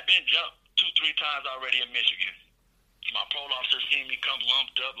happened, I had been jumped 2-3 times already in Michigan. My parole officer seen me come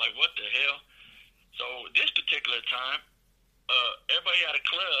lumped up, like, what the hell? So this particular time, everybody had a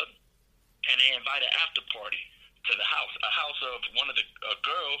club, and they invited an after party to the house, a house of one of a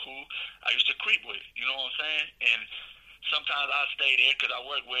girl who I used to creep with. You know what I'm saying? And sometimes I stay there because I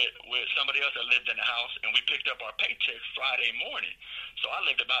work with somebody else that lived in the house, and we picked up our paychecks Friday morning. So I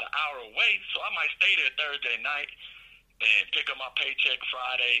lived about an hour away, so I might stay there Thursday night and pick up my paycheck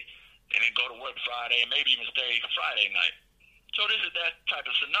Friday and then go to work Friday and maybe even stay Friday night. So this is that type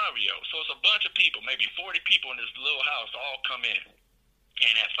of scenario. So it's a bunch of people, maybe 40 people in this little house all come in.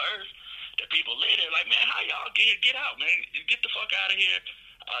 And at first, the people live there like, man, how y'all get out, man? Get the fuck out of here.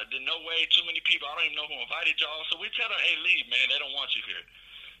 There's no way, too many people. I don't even know who invited y'all. So we tell them, hey, leave, man. They don't want you here.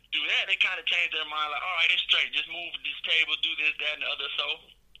 Do that, they kind of change their mind, like, all right, it's straight. Just move this table, do this, that, and the other. So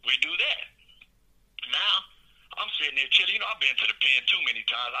we do that. Now, I'm sitting there chilling. I've been to the pen too many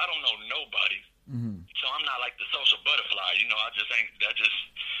times. I don't know nobody. So I'm not like the social butterfly. I just ain't,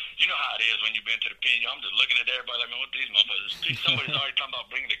 you know how it is when you've been to the pen. I'm just looking at everybody like, man, what these motherfuckers? Somebody's already talking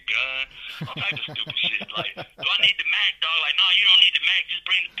about bringing the gun. All type of stupid shit. Like, do I need the Mac, dog? Like, no, you don't need the Mac. Just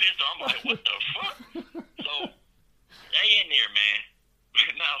bring the pistol. I'm like, what the fuck? So they in there, man.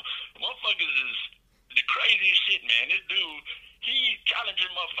 Now, motherfuckers is the craziest shit, man. This dude, he challenging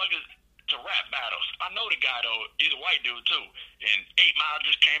motherfuckers to rap battles. I know the guy, though. He's a white dude, too. And 8 Mile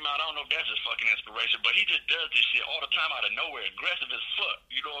just came out. I don't know if that's his fucking inspiration, but he just does this shit all the time out of nowhere. Aggressive as fuck.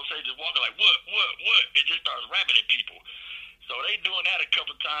 You know what I'm saying? Just walking like, what? It just starts rapping at people. So they doing that a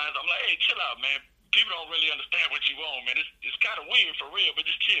couple times. I'm like, hey, chill out, man. People don't really understand what you want, man. It's kind of weird for real, but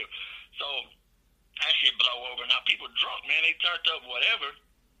just chill. So that shit blow over. Now, people drunk, man. They turned up whatever,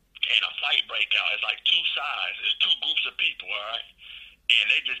 and a fight break out. It's like 2 sides. It's 2 groups of people, all right? And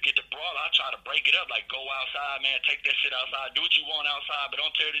they just get the brawl. I try to break it up, like go outside, man, take that shit outside, do what you want outside, but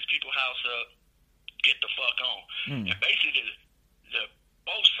don't tear these people's house up. Get the fuck on. And basically, the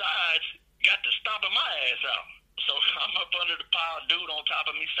both sides got to stomping my ass out. So I'm up under the pile, dude on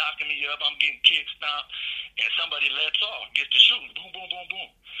top of me, socking me up. I'm getting kick stomped, and somebody lets off, gets to shooting, boom, boom, boom, boom.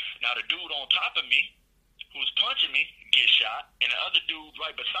 Now the dude on top of me, who's punching me, gets shot, and the other dude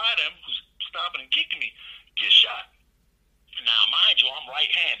right beside him, who's stomping and kicking me, gets shot. Now, mind you, I'm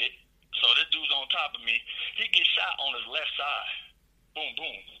right-handed, so this dude's on top of me. He gets shot on his left side. Boom,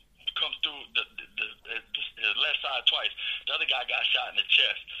 boom. Comes through his left side twice. The other guy got shot in the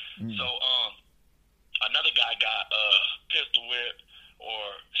chest. So, another guy got pistol whipped or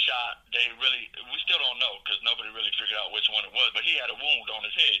shot. We still don't know because nobody really figured out which one it was, but he had a wound on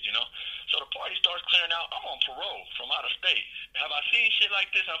his head, So the party starts clearing out. I'm on parole from out of state. Have I seen shit like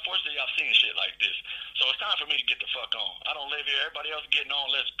this? Unfortunately, I've seen shit like this. So it's time for me to get the fuck on. I don't live here. Everybody else getting on.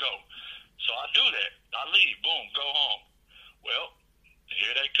 Let's go. So I do that. I leave. Boom. Go home. Well,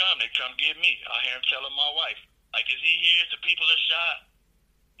 here they come. They come get me. I hear him telling my wife, like, is he here? The people are shot.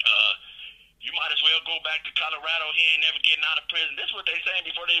 You might as well go back to Colorado. He ain't never getting out of prison. This is what they saying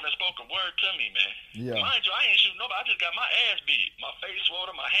before they even spoke a word to me, man. Yeah. Mind you, I ain't shooting nobody. I just got my ass beat. My face swole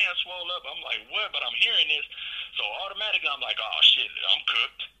up, my hands swole up. I'm like, what? But I'm hearing this. So automatically I'm like, oh shit, I'm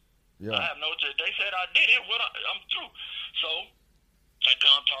cooked. Yeah. I have no. They said I did it. I'm through. So they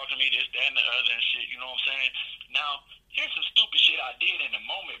come talk to me this, that, and the other and shit. You know what I'm saying? Now here's some stupid shit I did in the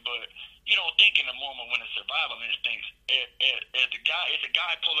moment, but you don't think in the moment when it's survival instincts. As the guy, it's a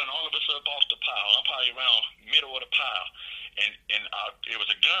guy pulling all of us up off the pile. I'm probably around middle of the pile, and it was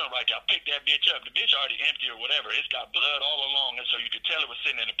a gun right there. I picked that bitch up. The bitch already empty or whatever. It's got blood all along, and so you could tell it was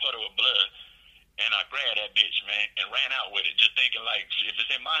sitting in a puddle of blood. And I grabbed that bitch, man, and ran out with it, just thinking like, if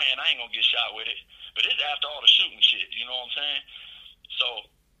it's in my hand, I ain't gonna get shot with it. But it's after all the shooting shit, you know what I'm saying? So,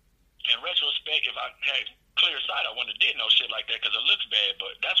 in retrospect, if I had clear sight, I wouldn't have did no shit like that because it looks bad.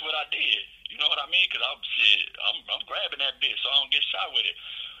 But that's what I did. You know what I mean? Because I'm grabbing that bitch so I don't get shot with it.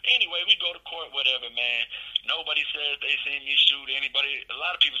 Anyway, we go to court, whatever, man. Nobody says they seen me shoot anybody. A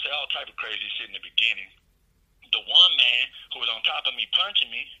lot of people say all type of crazy shit in the beginning. The one man who was on top of me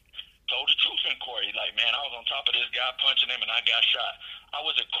punching me told the truth in court. He's like, man, I was on top of this guy punching him and I got shot. I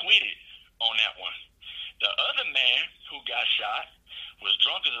was acquitted on that one. The other man who got shot was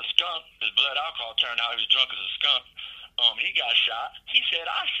drunk as a skunk. His blood alcohol turned out he was drunk as a skunk. He got shot. He said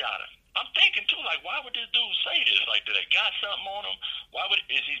I shot him. I'm thinking too, like, why would this dude say this? Like, did they got something on him?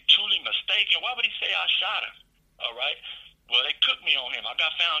 Is he truly mistaken? Why would he say I shot him? All right. Well, they cooked me on him. I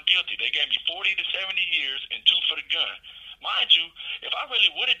got found guilty. They gave me 40 to 70 years and 2 for the gun. Mind you, if I really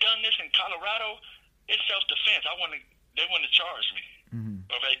would have done this in Colorado, it's self-defense. They wouldn't have charged me. Mm-hmm.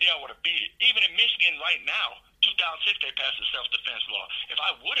 Or if they did, I would have beat it. Even in Michigan right now, 2006, they passed a self-defense law. If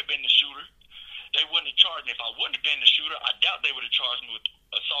I would have been the shooter, they wouldn't have charged me. If I wouldn't have been the shooter, I doubt they would have charged me with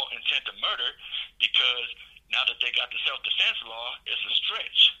assault intent to murder because now that they got the self-defense law, it's a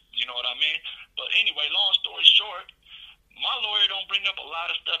stretch. You know what I mean? But anyway, long story short, my lawyer don't bring up a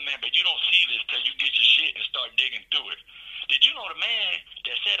lot of stuff, man, but you don't see this till you get your shit and start digging through it. Did you know the man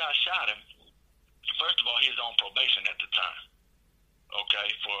that said I shot him, first of all, he was on probation at the time, okay,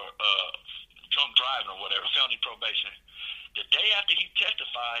 for drunk driving or whatever, felony probation. The day after he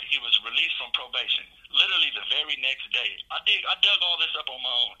testified, he was released from probation. Literally the very next day. I dug all this up on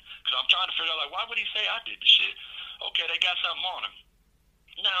my own because I'm trying to figure out, like, why would he say I did the shit? Okay, they got something on him.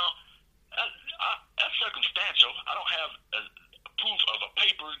 Now, that's circumstantial. I don't have proof of a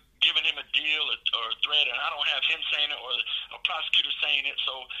paper giving him a deal or a threat, and I don't have him saying it or a prosecutor saying it,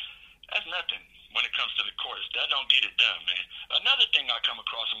 so that's nothing when it comes to the courts. That don't get it done, man. Another thing I come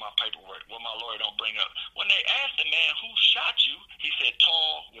across in my paperwork, what my lawyer don't bring up, when they asked the man who shot you, he said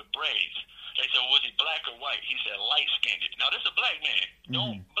tall with braids. They said, was he black or white? He said light-skinned. Now, this is a black man.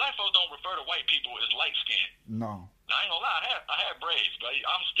 Black folks don't refer to white people as light-skinned. No. Now, I ain't gonna lie, I had braids, but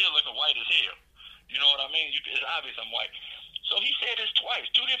I'm still looking white as hell. You know what I mean? It's obvious I'm white. So he said this twice,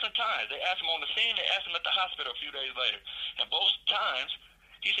 2 different times. They asked him on the scene, they asked him at the hospital a few days later. And both times,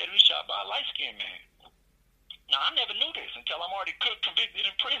 he said he was shot by a light-skinned man. Now, I never knew this until I'm already convicted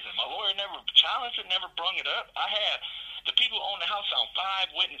in prison. My lawyer never challenged it, never brung it up. I had the people who owned the house found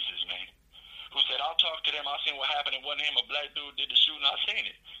 5 witnesses, man, who said, I'll talk to them, I'll see what happened. It wasn't him, a black dude did the shooting, I seen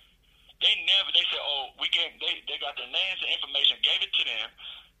it. They said, oh, they got their names and information, gave it to them,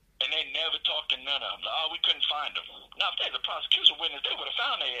 and they never talked to none of them. Like, oh, we couldn't find them. Now, if they was a prosecution witness, they would have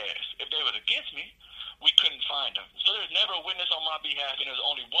found their ass. If they was against me, we couldn't find them. So there's never a witness on my behalf, and there's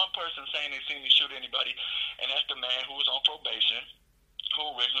only one person saying they seen me shoot anybody, and that's the man who was on probation,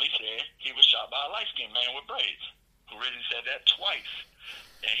 who originally said he was shot by a light-skinned man with braids, who originally said that twice.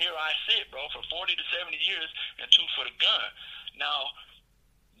 And here I sit, bro, for 40 to 70 years and 2 for the gun. Now,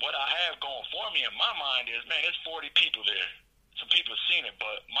 what I have going for me in my mind is, man, there's 40 people there. Some people have seen it,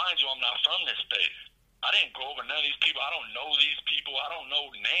 but mind you, I'm not from this state. I didn't go over none of these people. I don't know these people. I don't know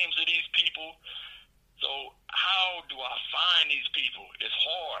names of these people. So how do I find these people? It's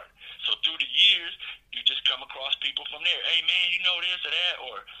hard. So through the years, you just come across people from there. Hey, man, you know this or that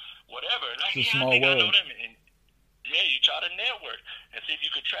or whatever. Like, it's a yeah, small I think world. I know them. And, yeah, you try to network and see if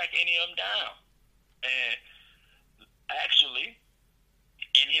you could track any of them down. And actually,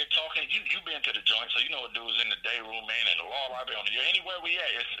 in here talking, you've been to the joint, so you know what dudes in the day room, man, and the law library on the anywhere we at,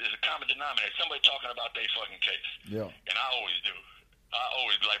 it's a common denominator. Somebody talking about their fucking case. Yeah. And I always do. I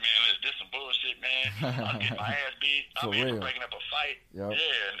always be like, man, this some bullshit, man. I'll get my ass beat. I'll be breaking up a fight. Yep.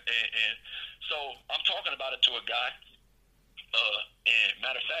 Yeah, and so I'm talking about it to a guy. And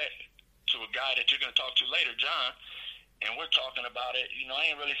matter of fact, to a guy that you're gonna talk to later, John. And we're talking about it. You know,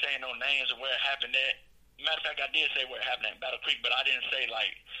 I ain't really saying no names of where it happened at. Matter of fact, I did say where it happened at Battle Creek, but I didn't say,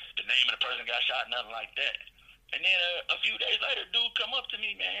 like, the name of the person got shot, nothing like that. And then a few days later, dude come up to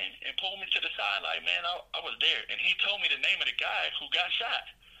me, man, and pulled me to the side, like, man, I was there. And he told me the name of the guy who got shot.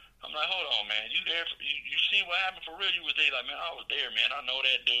 I'm like, hold on, man, you there? You seen what happened for real? You was there? Like, man, I was there, man. I know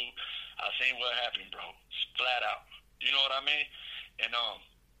that dude. I seen what happened, bro. flat out. You know what I mean? And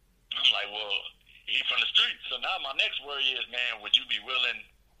I'm like, well, he from the streets. So now my next worry is, man, would you be willing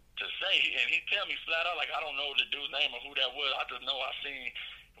to say? And he tell me flat out, like, I don't know the dude's name or who that was. I just know I seen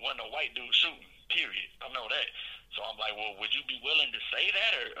it wasn't a white dude shooting, period. I know that. So I'm like, well, would you be willing to say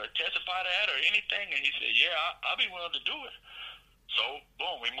that or testify to that or anything? And he said, yeah, I'll be willing to do it. So,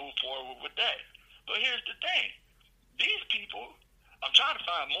 boom, we move forward with that. But here's the thing. These people, I'm trying to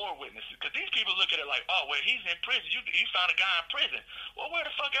find more witnesses because these people look at it like, oh, well, he's in prison. You found a guy in prison. Well, where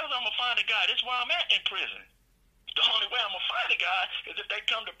the fuck else I'm going to find a guy? This is where I'm at in prison. The only way I'm going to find a guy is if they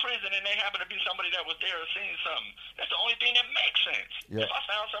come to prison and they happen to be somebody that was there or seen something. That's the only thing that makes sense. Yeah. If I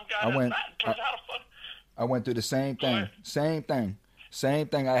found some guy that's not in prison, how the fuck? I went through the same thing. Same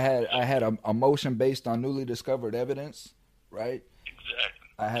thing. I had a motion based on newly discovered evidence, right? Exactly.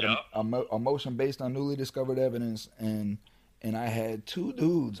 I had a motion based on newly discovered evidence, and I had two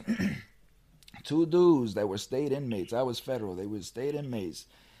dudes that were state inmates. I was federal. They were state inmates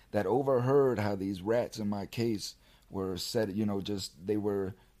that overheard how these rats in my case were set. You know, just they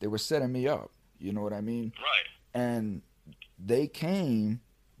were setting me up. You know what I mean? Right. And they came.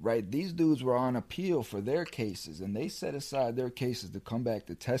 Right, these dudes were on appeal for their cases, and they set aside their cases to come back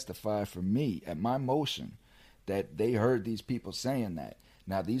to testify for me at my motion that they heard these people saying that.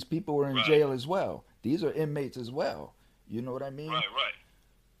 Now, these people were in jail as well. These are inmates as well. You know what I mean? Right.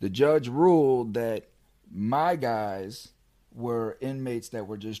 The judge ruled that my guys were inmates that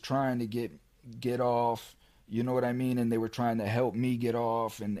were just trying to get off, you know what I mean? And they were trying to help me get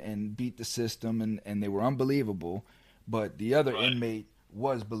off and beat the system, and they were unbelievable. But the other inmate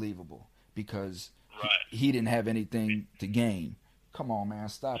was believable because he didn't have anything to gain. Come on, man,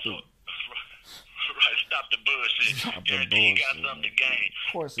 stop it. Right, stop the bullshit. Guarantee he got something to gain.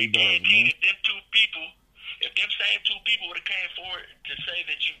 Of course he does, man. If them same two people would have came forward to say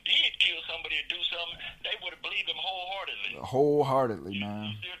that you did kill somebody or do something, they would have believed him wholeheartedly. Wholeheartedly,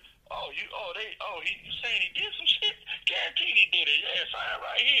 man. You saying he did some shit? Guaranteed he did it. Yeah, sign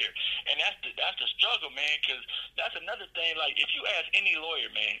right here. And that's the struggle, man, because that's another thing. Like, if you ask any lawyer,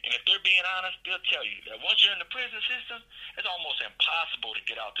 man, and if they're being honest, they'll tell you that once you're in the prison system, it's almost impossible to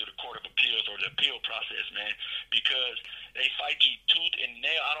get out through the Court of Appeals or the appeal process, man, because they fight you tooth and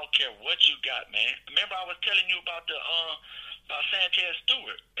nail. I don't care what you got, man. Remember I was telling you about about Sanchez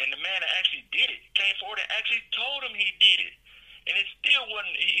Stewart, and the man that actually did it came forward and actually told him he did it. And it still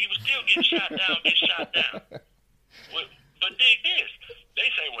wasn't, he was still getting shot down. But dig this.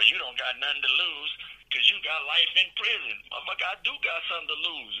 They say, well, you don't got nothing to lose because you got life in prison. Motherfucker, I do got something to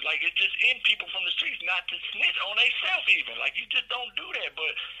lose. Like, it's just in people from the streets not to snitch on themselves even. Like, you just don't do that.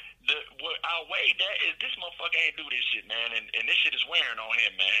 But what outweighed that is this motherfucker ain't do this shit, man. And this shit is wearing on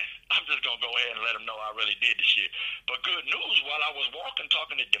him, man. I'm just going to go ahead and let him know I really did this shit. But good news, while I was walking,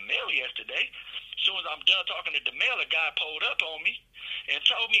 talking to DeMille yesterday, as soon as I'm done talking to DeMille, a guy pulled up on me and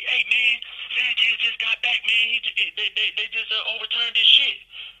told me, hey, man, Sanchez just got back, man. They just overturned this shit.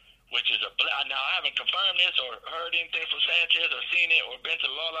 Which is now I haven't confirmed this or heard anything from Sanchez or seen it or been to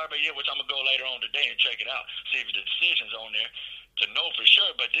the law library yet, which I'm going to go later on today and check it out, see if the decision's on there to know for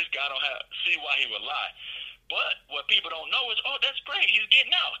sure. But this guy don't see why he would lie. But what people don't know is, oh, that's great, he's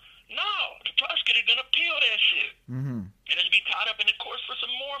getting out. No, the prosecutor's going to appeal that shit. Mm-hmm. And it'll be tied up in the courts for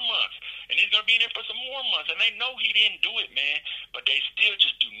some more months. And he's going to be in there for some more months. And they know he didn't do it, man. But they still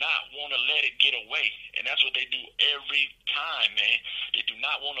just do not want to let it get away. And that's what they do every time, man. They do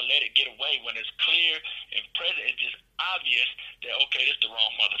not want to let it get away when it's clear and present. It's just obvious that, okay, this is the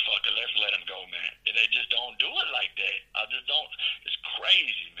wrong motherfucker. Let's let him go, man. And they just don't do it like that. I just don't. It's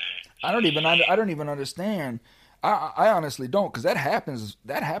crazy, man. I don't even understand. I honestly don't, because that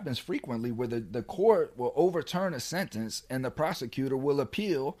happens frequently where the court will overturn a sentence and the prosecutor will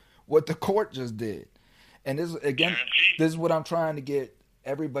appeal what the court just did. And this is what I'm trying to get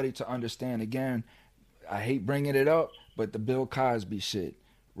everybody to understand. Again, I hate bringing it up, but the Bill Cosby shit,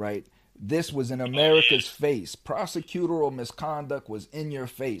 right? This was in America's face. Prosecutorial misconduct was in your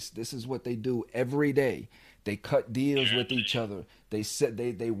face. This is what they do every day. They cut deals with each other.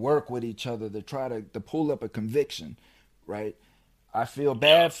 They work with each other to try to pull up a conviction, right? I feel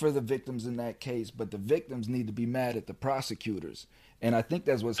bad for the victims in that case, but the victims need to be mad at the prosecutors. And I think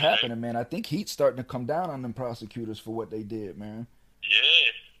that's what's happening, man. I think heat's starting to come down on them prosecutors for what they did, man.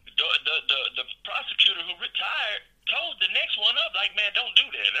 Yeah. The prosecutor who retired told the next one up, like, man, don't do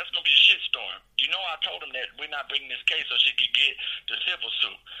that. That's going to be a shitstorm. You know, I told him that we're not bringing this case so she could get the civil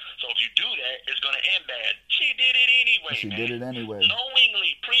suit. So if you do that, it's going to end bad. She did it anyway, She did it anyway.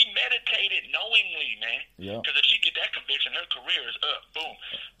 Knowingly, premeditated, knowingly, man. Yeah. Because if she get that conviction, her career is up. Boom.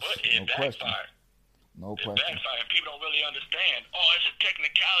 But it backfired. No It question. backfired. People don't really understand. Oh, it's a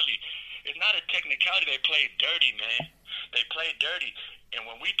technicality. it's not a technicality. They play dirty, man. They play dirty. And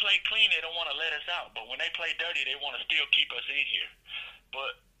when we play clean, they don't want to let us out. But when they play dirty, they want to still keep us in here.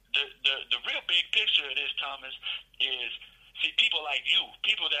 But the real big picture of this, Thomas, is, see, people like you,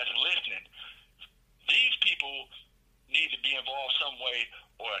 people that's listening, these people need to be involved some way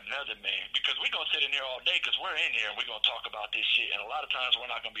or another, man, because we're going to sit in here all day because we're in here and we're going to talk about this shit. And a lot of times we're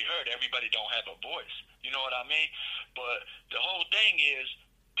not going to be heard. Everybody don't have a voice. You know what I mean? But the whole thing is,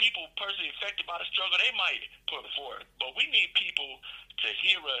 people personally affected by the struggle, they might put forth. But we need people to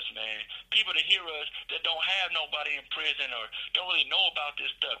hear us, man. People to hear us that don't have nobody in prison or don't really know about this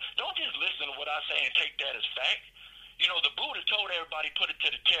stuff. Don't just listen to what I say and take that as fact. You know, the Buddha told everybody, put it to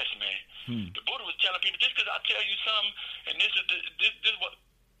the test, man. The Buddha was telling people, just because I tell you something, and this is what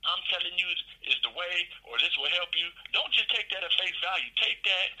I'm telling you is the way, or this will help you, don't just take that at face value. Take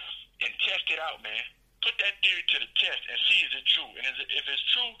that and test it out, man. Put that theory to the test and see is it true. And if it's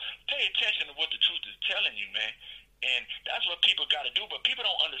true, pay attention to what the truth is telling you, man. And that's what people got to do. But people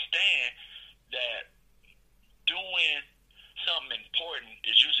don't understand that doing something important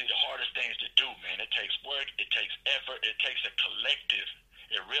is usually the hardest things to do, man. It takes work, it takes effort, it takes a collective.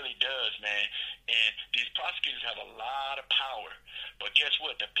 It really does, man. And these prosecutors have a lot of power. But guess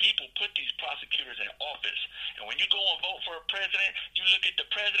what? The people put these prosecutors in office. And when you go and vote for a president, you look at the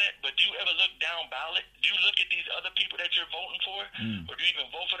president, but do you ever look down ballot? Do you look at these other people that you're voting for? Or do you even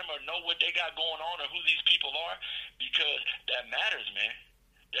vote for them or know what they got going on or who these people are? Because that matters, man.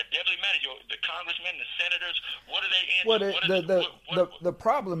 That definitely matters. The congressmen, the senators, what are they in? Well, the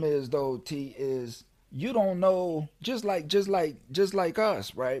problem is, though, T, is you don't know, just like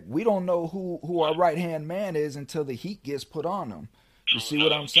us, right? We don't know who our right-hand man is until the heat gets put on them. You see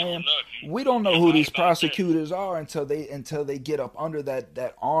what I'm saying? We don't know who these prosecutors are until they get up under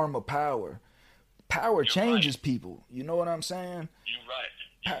that arm of power. Power changes people. You know what I'm saying? You're right.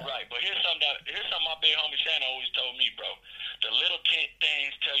 You're right. But here's something my big homie Santa always told me, bro. The little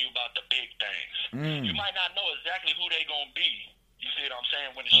things tell you about the big things. You might not know exactly who they gonna be. You see what I'm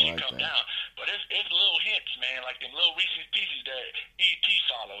saying? When the shit come down. But it's little hints, man, like them little Reese's Pieces that E.T.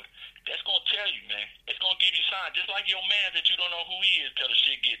 followed. That's going to tell you, man. It's going to give you signs. Just like your man that you don't know who he is till the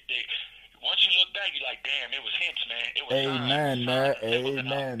shit get thick. Once you look back, you're like, damn, it was hints, man. It was Amen, man.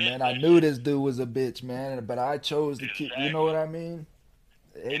 Amen, man. I knew this dude was a bitch, man, but I chose to keep, you know what I mean?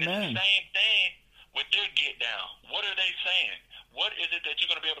 Amen. And it's the same thing with their get down. What are they saying? What is it that you're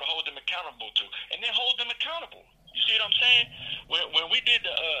going to be able to hold them accountable to? And then hold them accountable. You see what I'm saying? When we did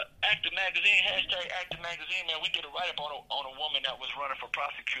the Active Magazine, #ActiveMagazine, man, we did a write-up on a woman that was running for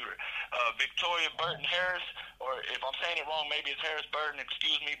prosecutor. Victoria Burton Harris, or if I'm saying it wrong, maybe it's Harris Burton,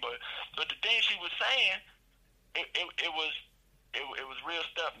 excuse me, but the thing she was saying, it was real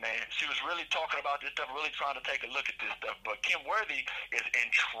stuff, man. She was really talking about this stuff, really trying to take a look at this stuff. But Kim Worthy is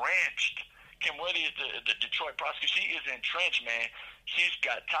entrenched. Kim Worthy is the Detroit prosecutor. She is entrenched, man. She's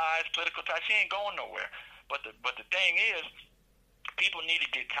got ties, political ties. She ain't going nowhere. But the thing is, people need to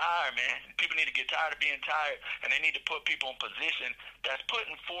get tired, man. People need to get tired of being tired, and they need to put people in position that's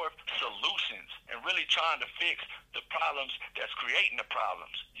putting forth solutions and really trying to fix the problems that's creating the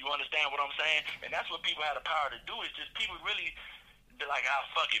problems. You understand what I'm saying? And that's what people have the power to do. Is just people really be like,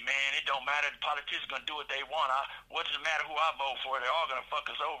 fuck it, man. It don't matter. The politicians are going to do what they want. What does it matter who I vote for? They're all going to fuck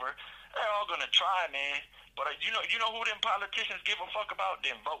us over. They're all going to try, man. But you know who them politicians give a fuck about?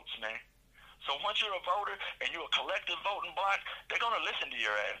 Them votes, man. So once you're a voter and you're a collective voting block, they're going to listen to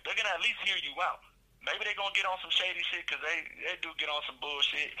your ass. They're going to at least hear you out. Maybe they're going to get on some shady shit because they do get on some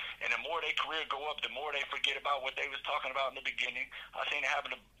bullshit. And the more their career go up, the more they forget about what they was talking about in the beginning. I seen it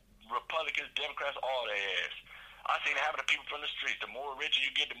happen to Republicans, Democrats, all their ass. I seen it happen to people from the streets. The more richer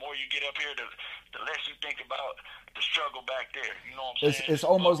you get, the more you get up here, the less you think about the struggle back there. You know what I'm saying? It's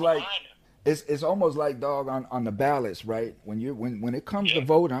almost like... It's almost like, dog, on the ballots, right? When it comes to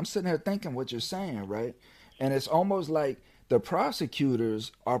voting, I'm sitting here thinking what you're saying, right? And it's almost like the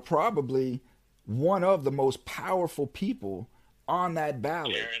prosecutors are probably one of the most powerful people on that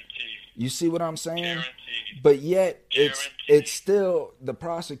ballot. Guaranteed. You see what I'm saying? Guaranteed. But yet it's still, the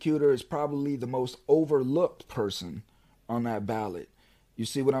prosecutor is probably the most overlooked person on that ballot. You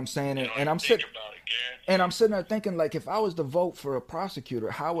see what I'm saying? And I'm sitting there thinking, like, if I was to vote for a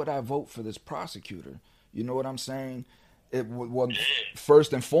prosecutor, how would I vote for this prosecutor? You know what I'm saying?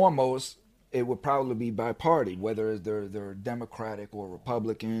 First and foremost, it would probably be by party, whether they're Democratic or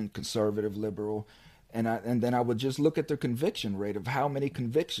Republican, conservative, liberal, and then I would just look at their conviction rate of how many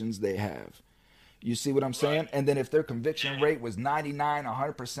convictions they have. You see what I'm saying? Right. And then if their conviction rate was 99,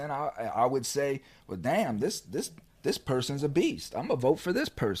 100%, I would say, well, damn, this person's a beast. I'm gonna vote for this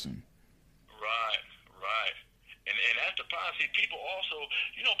person. Right. And that's the problem. See, people also,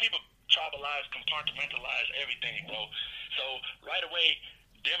 people tribalize, compartmentalize everything, bro. So right away,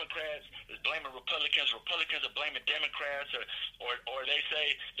 Democrats is blaming Republicans. Republicans are blaming Democrats, or they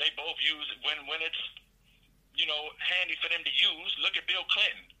say they both use when it's handy for them to use. Look at Bill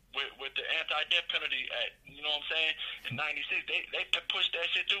Clinton with the Anti-Death Penalty Act. You know what I'm saying? In '96, they pushed that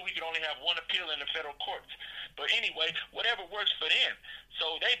shit through. We could only have one appeal in the federal courts. But anyway, whatever works for them.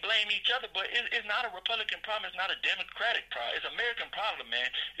 So they blame each other, but it's not a Republican problem. It's not a Democratic problem. It's an American problem, man.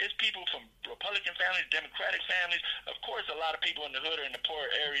 It's people from Republican families, Democratic families. Of course, a lot of people in the hood or in the poor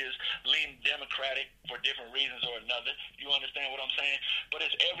areas lean Democratic for different reasons or another. You understand what I'm saying? But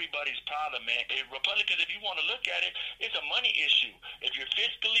it's everybody's problem, man. Republicans, if you want to look at it, it's a money issue. If you're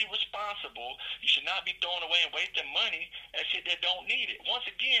fiscally responsible, you should not be throwing away and wasting money at shit that don't need it. Once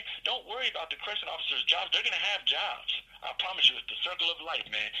again, don't worry about the correction officers' jobs. They're going to have jobs. I promise you, it's the circle of life,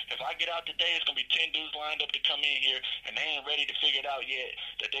 man. If I get out today, it's going to be 10 dudes lined up to come in here, and they ain't ready to figure it out yet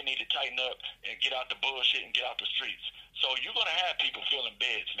that they need to tighten up and get out the bullshit and get out the streets. So you're going to have people filling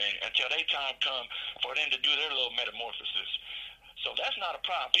beds, man, until their time come for them to do their little metamorphosis. So that's not a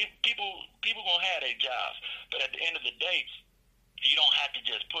problem. People going to have their jobs. But at the end of the day, you don't have to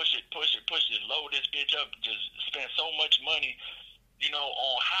just push it, load this bitch up, just spend so much money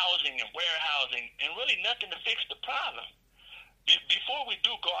on housing and warehousing, and really nothing to fix the problem. Before we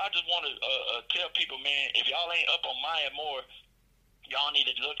do go, I just want to tell people, man, if y'all ain't up on Maya Moore, y'all need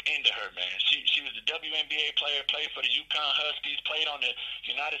to look into her, man. She was a WNBA player, played for the UConn Huskies, played on the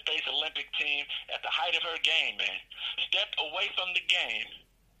United States Olympic team at the height of her game, man. Stepped away from the game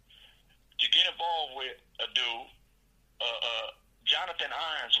to get involved with a dude, Jonathan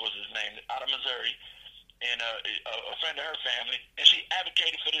Irons was his name, out of Missouri, and a friend of her family, and she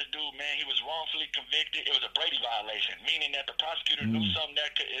advocated for this dude, man. He was wrongfully convicted. It was a Brady violation, meaning that the prosecutor knew something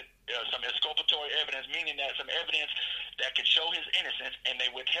that could, some exculpatory evidence, meaning that some evidence that could show his innocence, and they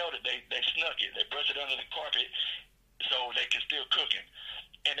withheld it. They snuck it. They brushed it under the carpet so they could still cook him.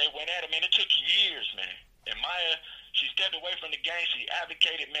 And they went at him, and it took years, man. And Maya, she stepped away from the game. She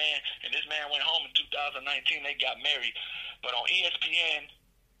advocated, man, and this man went home in 2019. They got married. But on ESPN,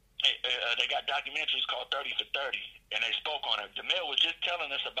 they got documentaries called 30 for 30, and they spoke on it. DeMille was just telling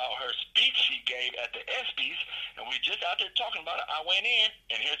us about her speech she gave at the ESPYs, and we just out there talking about it. I went in,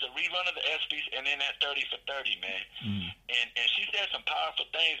 and here's a rerun of the ESPYs, and then that 30 for 30, man. And she said some powerful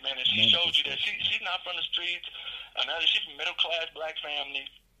things, man, and she showed you that she's not from the streets. She's from middle-class black family,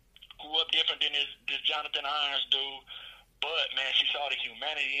 grew up different than this Jonathan Irons dude. But, man, she saw the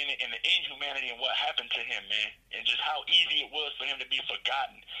humanity in it and the inhumanity in what happened to him, man, and just how easy it was for him to be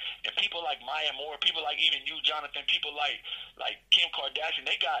forgotten. And people like Maya Moore, people like even you, Jonathan, people like Kim Kardashian,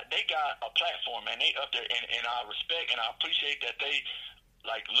 they got a platform, man. They up there, and I respect and I appreciate that they,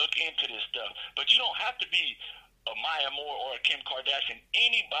 look into this stuff. But you don't have to be a Maya Moore or a Kim Kardashian.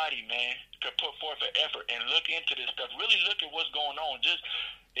 Anybody, man, could put forth an effort and look into this stuff. Really look at what's going on. Just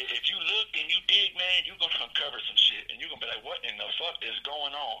if you look and you dig, man, you're going to uncover some shit. And you're going to be like, what in the fuck is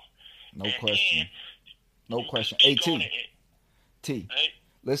going on? No question. Hey, T. Hey?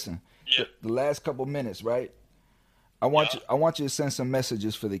 Listen, the last couple minutes, right? I want you to send some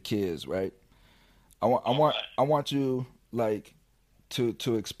messages for the kids, right? I want you,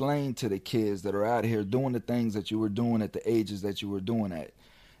 to explain to the kids that are out here doing the things that you were doing at the ages that you were doing at.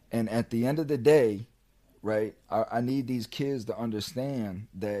 And at the end of the day, right, I need these kids to understand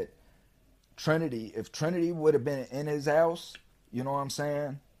that if Trinity would have been in his house, you know what I'm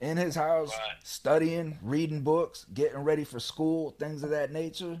saying? In his house, studying, reading books, getting ready for school, things of that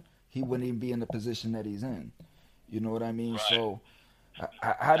nature, he wouldn't even be in the position that he's in. You know what I mean? Right. So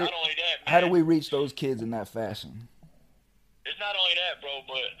how do we reach those kids in that fashion? It's not only that, bro,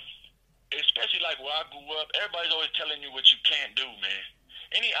 but especially like where I grew up, everybody's always telling you what you can't do, man.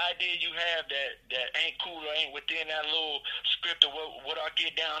 Any idea you have that ain't cool or ain't within that little script of what our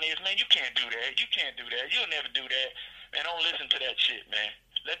get down is, man, you can't do that. You can't do that. You'll never do that. Man, don't listen to that shit, man.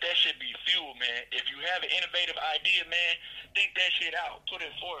 Let that shit be fuel, man. If you have an innovative idea, man, think that shit out. Put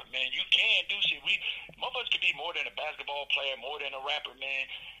it forth, man. You can do shit. Motherfuckers could be more than a basketball player, more than a rapper, man.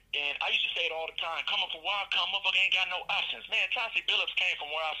 And I used to say it all the time. Coming from where I come, motherfucker ain't got no options. Man, Chauncey Billups came from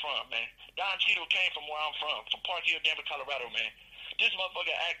where I'm from, man. Don Cheadle came from where I'm from Park Hill, Denver, Colorado, man. This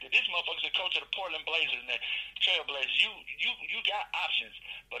motherfucker acted. This motherfucker's the coach of the Portland Blazers and the Trailblazers. You got options,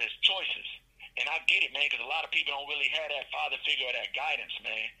 but it's choices. And I get it, man, because a lot of people don't really have that father figure or that guidance,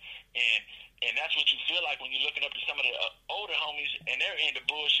 man. And that's what you feel like when you're looking up to some of the older homies and they're into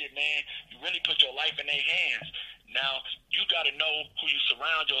bullshit, man. You really put your life in their hands. Now, you got to know who you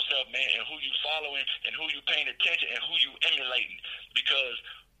surround yourself, man, and who you following and who you paying attention and who you emulating. Because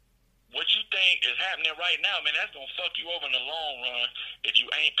what you think is happening right now, man, that's going to fuck you over in the long run if you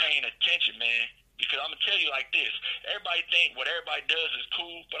ain't paying attention, man. Because I'm going to tell you like this. Everybody think what everybody does is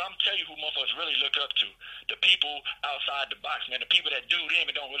cool, but I'm going to tell you who motherfuckers really look up to. The people outside the box, man. The people that do them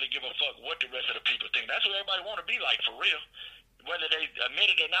and don't really give a fuck what the rest of the people think. That's what everybody want to be like, for real. Whether they admit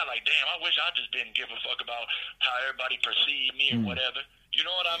it or not, like, damn, I wish I just didn't give a fuck about how everybody perceived me or whatever. You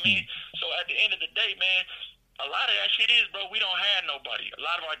know what I mean? So at the end of the day, man, a lot of that shit is, bro, we don't have nobody. A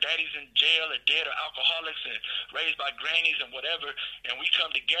lot of our daddies in jail or dead or alcoholics and raised by grannies and whatever, and we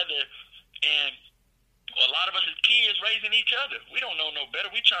come together and a lot of us as kids raising each other. We don't know no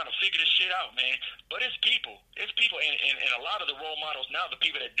better. We trying to figure this shit out, man. But it's people. It's people, and a lot of the role models now, the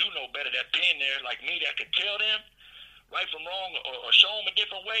people that do know better, that been there, like me, that could tell them right from wrong or show them a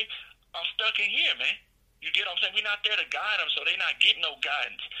different way, I'm stuck in here, man. You get what I'm saying? We're not there to guide them, so they not getting no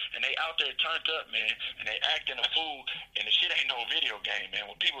guidance. And they out there turned up, man, and they acting a fool, and the shit ain't no video game, man.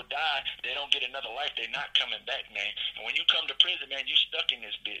 When people die, they don't get another life. They not coming back, man. And when you come to prison, man, you stuck in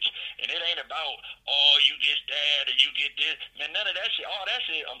this bitch. And it ain't about, oh, you get that or you get this. Man, none of that shit. All that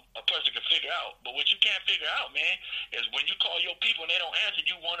shit a person can figure out. But what you can't figure out, man, is when you call your people and they don't answer,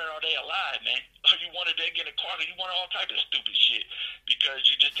 you wonder, are they alive, man? Or you wonder they get in a car, you wonder all type of stupid shit. Because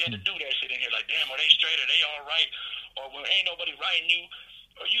you just tend to do that shit in here. Like, damn, are they straight? Are they all right? Or when ain't nobody writing you,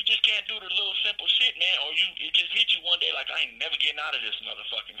 or you just can't do the little simple shit, man, or it just hit you one day like, I ain't never getting out of this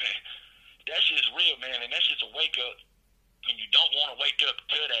motherfucking, man. That shit's real, man, and that shit's a wake up, and you don't want to wake up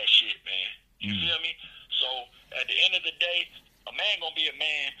to that shit, man. You feel me? So at the end of the day, a man gonna be a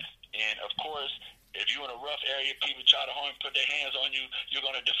man, and of course, if you're in a rough area, people try to harm, put their hands on you, you're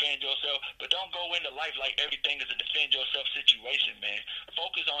going to defend yourself. But don't go into life like everything is a defend yourself situation, man.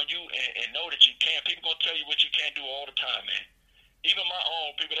 Focus on you and know that you can. People going to tell you what you can't do all the time, man. Even my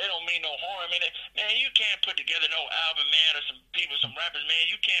own people, they don't mean no harm in it. Man, you can't put together no album, man, or some people, some rappers, man.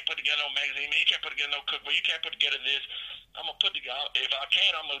 You can't put together no magazine, man. You can't put together no cookbook. You can't put together this. I'm going to put together, if I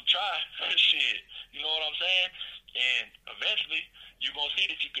can, I'm going to try. Shit. You know what I'm saying? And eventually, you're going to see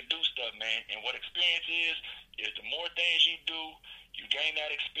that you can do stuff, man. And what experience is the more things you do, you gain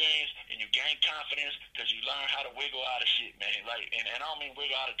that experience and you gain confidence because you learn how to wiggle out of shit, man. Like, and I don't mean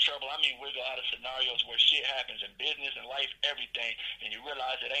wiggle out of trouble. I mean wiggle out of scenarios where shit happens in business and life, everything. And you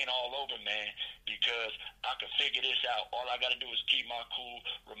realize it ain't all over, man, because I can figure this out. All I got to do is keep my cool,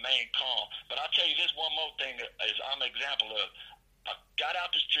 remain calm. But I'll tell you this one more thing is I'm an example of. I got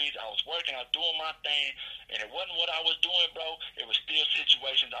out the streets, I was working, I was doing my thing, and it wasn't what I was doing, bro. It was still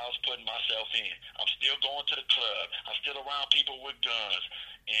situations I was putting myself in. I'm still going to the club. I'm still around people with guns.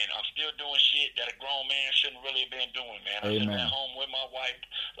 And I'm still doing shit that a grown man shouldn't really have been doing, man. I'm sitting at home with my wife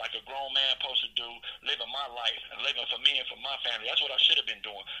like a grown man supposed to do, living my life and living for me and for my family. That's what I should have been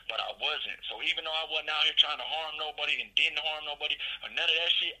doing, but I wasn't. So even though I wasn't out here trying to harm nobody and didn't harm nobody or none of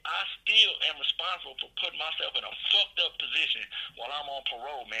that shit, I still am responsible for putting myself in a fucked up position while I'm on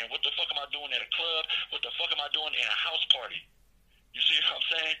parole, man. What the fuck am I doing at a club? What the fuck am I doing in a house party? You see what I'm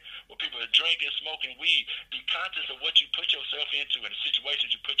saying? Where people are drinking, smoking weed. Be conscious of what you put yourself into and the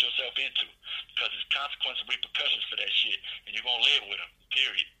situations you put yourself into. Because there's consequences and repercussions for that shit. And you're going to live with them,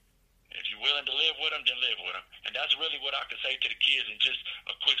 period. And if you're willing to live with them, then live with them. And that's really what I can say to the kids in just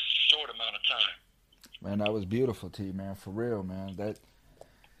a quick, short amount of time. Man, that was beautiful, T, man. For real, man. That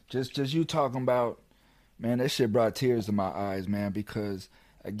just you talking about, man, that shit brought tears to my eyes, man. Because,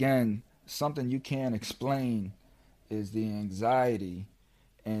 again, something you can't explain is the anxiety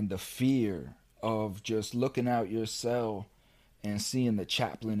and the fear of just looking out your cell and seeing the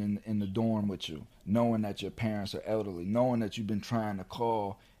chaplain in the dorm with you, knowing that your parents are elderly, knowing that you've been trying to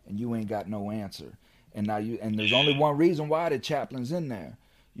call and you ain't got no answer. And now there's only one reason why the chaplain's in there.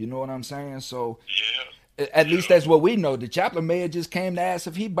 You know what I'm saying? So at least that's what we know. The chaplain may have just came to ask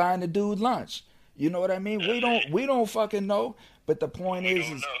if he buying the dude lunch. You know what I mean? We don't fucking know. But the point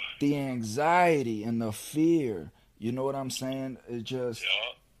is the anxiety and the fear. You know what I'm saying? It just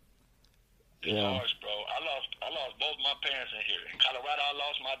It's harsh, bro. I lost both my parents in here. In Colorado, I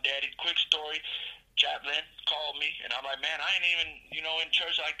lost my daddy. Quick story. Chaplain called me, and I'm like, man, I ain't even, in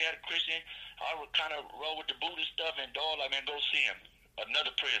church like that, a Christian. I would kind of roll with the Buddhist stuff, and dog, like, man, go see him.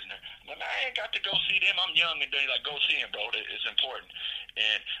 Another prisoner. I'm like, man, I ain't got to go see them. I'm young, and they like, go see him, bro. It's important.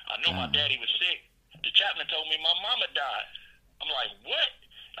 And I knew my daddy was sick. The chaplain told me my mama died. I'm like, what?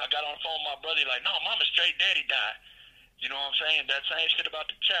 I got on the phone with my brother, like, no, mama straight, daddy died. You know what I'm saying? That same shit about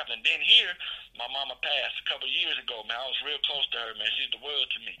the chaplain. Then here, my mama passed a couple of years ago, man. I was real close to her, man. She's the world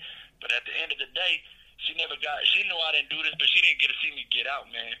to me. But at the end of the day, she knew I didn't do this, but she didn't get to see me get out,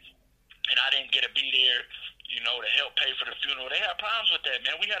 man. And I didn't get to be there, to help pay for the funeral. They had problems with that,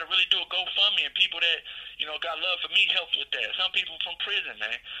 man. We had to really do a GoFundMe, and people that, got love for me helped with that. Some people from prison,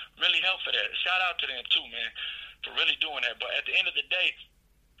 man, really helped for that. Shout out to them, too, man, for really doing that. But at the end of the day,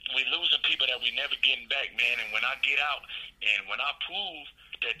 we losing people that we never getting back, man. And when I get out and when I prove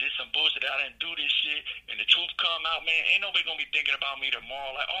that this some bullshit, I didn't do this shit, and the truth come out, man, ain't nobody going to be thinking about me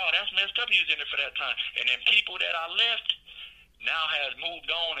tomorrow like, oh, that's messed up, he was in it for that time. And then people that I left now has moved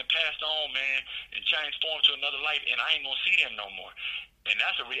on and passed on, man, and changed form to another life, and I ain't gonna see them no more. And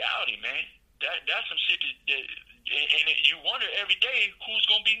that's a reality, man. That's some shit that you wonder every day who's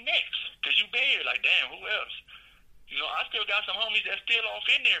gonna be next, cause you been here like, damn, who else? I still got some homies that still off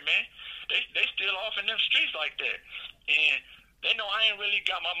in there, man. They still off in them streets like that, and they know I ain't really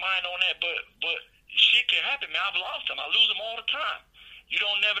got my mind on that, but shit can happen, man. I've lost them. I lose them all the time. You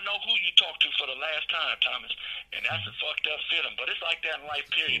don't never know who you talk to for the last time, Thomas. And that's a fucked up feeling. But it's like that in life,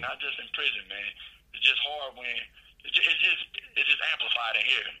 period, not just in prison, man. It's just hard when it's just amplified in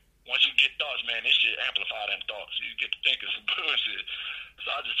here. Once you get thoughts, man, this shit amplified in thoughts. You get to thinking some bullshit.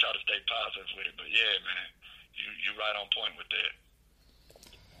 So I just try to stay positive with it. But yeah, man, you right on point with that.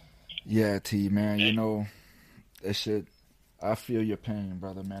 Yeah, T, man, that shit, I feel your pain,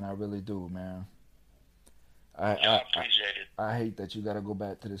 brother, man. I really do, man. I appreciate it. I hate that you gotta go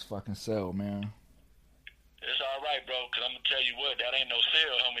back to this fucking cell, man. It's all right, bro, because I'm going to tell you what, that ain't no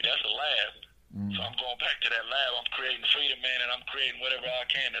cell, homie. That's a lab. So I'm going back to that lab. I'm creating freedom, man, and I'm creating whatever I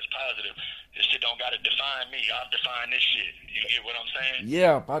can that's positive. This shit don't got to define me. I'll define this shit. You get what I'm saying?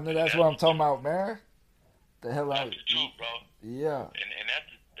 Yeah, partner, that's what I'm talking about, man. The hell That's the truth, bro. Yeah. And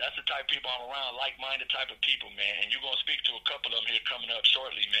that's the type of people I'm around, like-minded type of people, man. And you're going to speak to a couple of them here coming up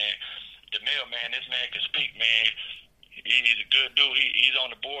shortly, man. The mailman, this man can speak, man. He's a good dude. He's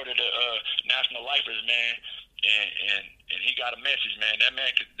on the board of the National Lifers, man. And he got a message, man. That man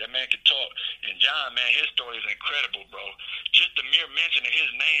can talk. And John, man, his story is incredible, bro. Just the mere mention of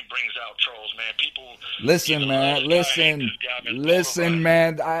his name brings out trolls, man. People listen, man.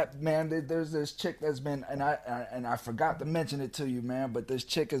 There's this chick that's been, and I forgot to mention it to you, man. But this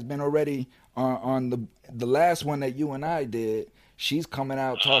chick has been already on the last one that you and I did. She's coming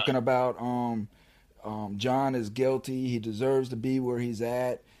out talking about John is guilty. He deserves to be where he's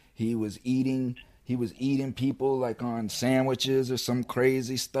at. He was eating people like on sandwiches or some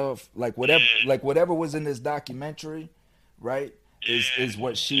crazy stuff. Like whatever was in this documentary, right? Is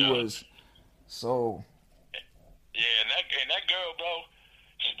what she was. So. Yeah, and that girl, bro.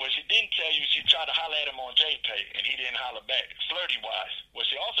 What she didn't tell you, she tried to holler at him on JPay, and he didn't holler back, flirty-wise. What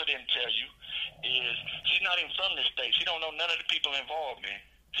she also didn't tell you is she's not even from this state. She don't know none of the people involved, man.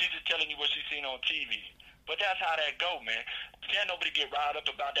 She's just telling you what she's seen on TV. But that's how that go, man. Can't nobody get riled up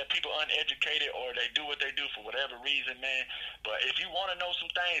about that. People uneducated or they do what they do for whatever reason, man. But if you want to know some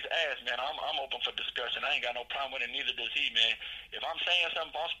things, ask, man. I'm open for discussion. I ain't got no problem with it, neither does he, man. If I'm saying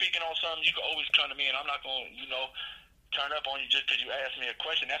something, if I'm speaking on something, you can always come to me, and I'm not going to, turn up on you just because you asked me a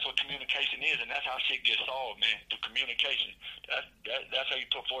question. That's what communication is, and that's how shit gets solved, man, through communication. That's how you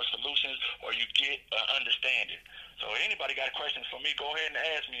put forth solutions or you get understanding. So anybody got questions for me, go ahead and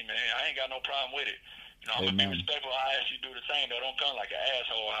ask me, man. I ain't got no problem with it. I'm going to be respectful. I ask you to do the same, though. Don't come like an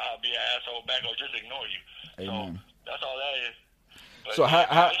asshole. I'll be an asshole back or just ignore you. Amen. So that's all that is. But so how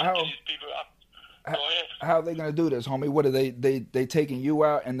these people, go ahead. How are they gonna do this, homie? What are they taking you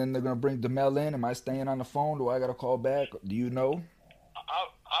out and then they're gonna bring DeMel in? Am I staying on the phone? Do I gotta call back? Do you know?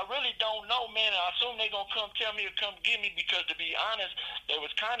 I really don't know, man. I assume they're gonna come tell me or come get me because, to be honest, they was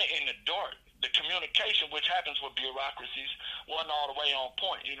kind of in the dark. The communication, which happens with bureaucracies, wasn't all the way on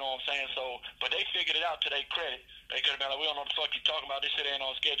point. You know what I'm saying? So, but they figured it out to their credit. They could have been like, we don't know what the fuck you talking about. This shit ain't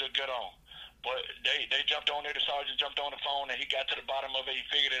on schedule. Get on. But they jumped on there. The sergeant jumped on the phone, and he got to the bottom of it. He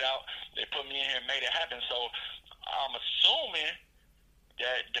figured it out. They put me in here and made it happen. So I'm assuming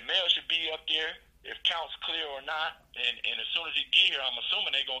that DeMel should be up there, if count's clear or not. And as soon as he get here, I'm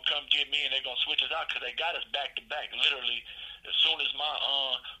assuming they're going to come get me, and they're going to switch us out because they got us back-to-back. Literally, as soon as my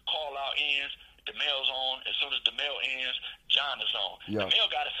call-out ends, DeMel's on. As soon as DeMel ends, John is on. Yeah. DeMel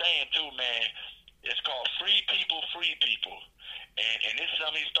got a saying, too, man. It's called Free People, Free People. And this is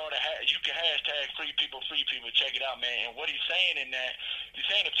something he started. You can hashtag Free People, check it out, man. And what he's saying in that, he's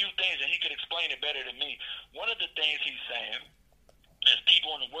saying a few things, and he could explain it better than me. One of the things he's saying is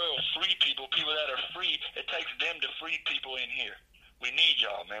people in the world, free people that are free, it takes them to free people in here. We need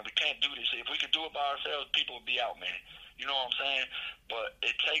y'all, man. We can't do this. If we could do it by ourselves, people would be out, man. You know what I'm saying? But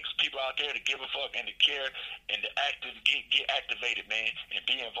it takes people out there to give a fuck and to care and to get activated, man, and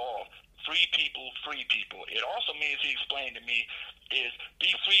be involved. Free people, free people. It also means, he explained to me, is be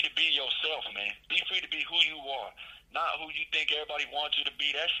free to be yourself, man. Be free to be who you are, not who you think everybody wants you to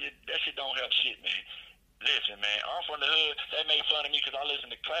be. That shit don't help shit, man. Listen, man, I'm from the hood. They make fun of me because I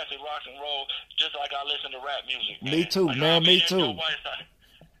listen to classic rock and roll just like I listen to rap music, man. Me too, like, man, me too.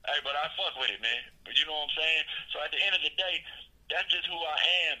 Hey, but I fuck with it, man. But you know what I'm saying? So at the end of the day, that's just who I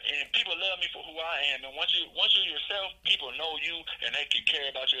am, and people love me for who I am. And once you're yourself, people know you, and they can care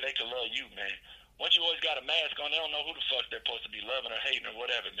about you. They can love you, man. Once you always got a mask on, they don't know who the fuck they're supposed to be loving or hating or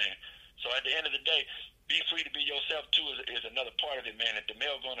whatever, man. So at the end of the day, be free to be yourself too is another part of it, man. And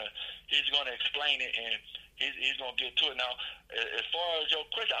DeMel he's gonna explain it, and he's gonna get to it. Now, as far as your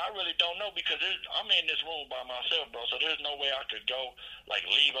question, I really don't know because I'm in this room by myself, bro. So there's no way I could go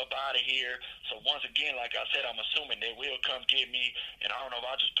leave up out of here. So once again, like I said, I'm assuming they will come get me, and I don't know if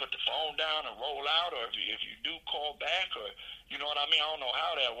I just put the phone down and roll out, or if you do call back, or you know what I mean. I don't know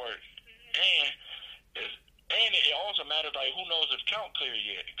how that works, and it also matters who knows if Count clear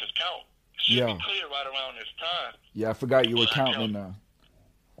yet, because Count should be clear right around this time. Yeah, I forgot you were counting now.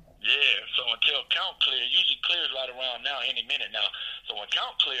 Yeah, so until Count clear, usually clears right around now, any minute now. So when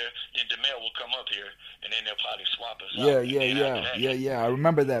Count clear, then DeMel will come up here, and then they'll probably swap us out. Yeah. I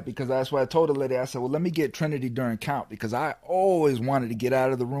remember that because that's why I told the lady. I said, well, let me get Trinity during Count because I always wanted to get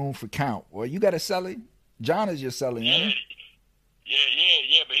out of the room for Count. Well, you got a celly? John is your celly, ain't he?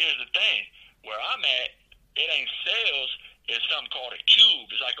 Yeah, but here's the thing. Where I'm at, it ain't cells. It's something called a cube.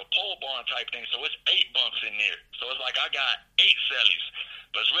 It's like a pole barn type thing. So it's 8 bunks in there. So it's like I got 8 cellies,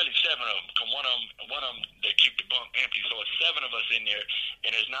 but it's really 7 of them. Cause one of them they keep the bunk empty. So it's 7 of us in there,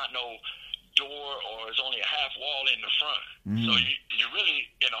 and there's not no door, or it's only a half wall in the front. So you're really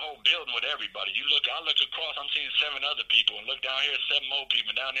in a whole building with everybody. I look across, I'm seeing 7 other people, and look down here, 7 more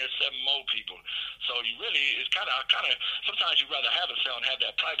people, down there, 7 more people. So it's kind of sometimes you'd rather have a cell and have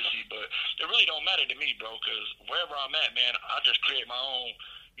that privacy, but it really don't matter to me, bro, because wherever I'm at, man, I just create my own,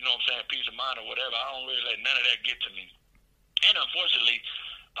 you know what I'm saying, peace of mind or whatever. I don't really let none of that get to me. And unfortunately,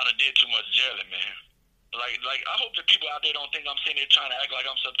 I done did too much jailing, man. Like I hope the people out there don't think I'm sitting here trying to act like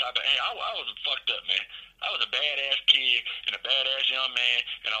I'm some type of. I was fucked up, man. I was a badass kid and a badass young man,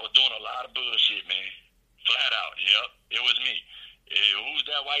 and I was doing a lot of bullshit, man. Flat out, yep, it was me. Who's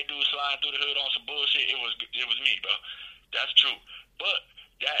that white dude sliding through the hood on some bullshit? It was me, bro. That's true. But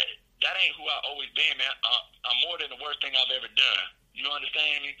that ain't who I always been, man. I'm more than the worst thing I've ever done. You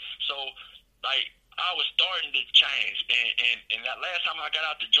understand me? So I was starting to change, and that last time I got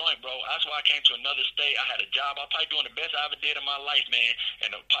out the joint, bro, that's why I came to another state. I had a job. I probably doing the best I ever did in my life, man,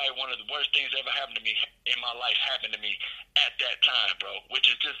 and probably one of the worst things that ever happened to me in my life happened to me at that time, bro,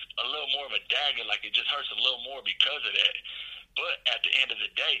 which is just a little more of a dagger, like it just hurts a little more because of that. But at the end of the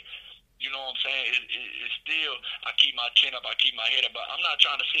day, you know what I'm saying? It's still, I keep my chin up, I keep my head up, but I'm not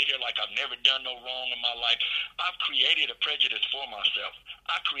trying to sit here like I've never done no wrong in my life. I've created a prejudice for myself.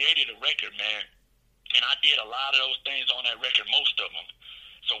 I created a record, man. And I did a lot of those things on that record, most of them.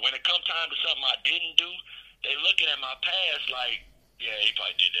 So when it comes time to something I didn't do, they looking at my past like, yeah, he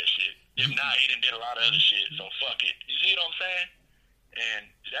probably did that shit. If not, he done did a lot of other shit, so fuck it. You see what I'm saying? And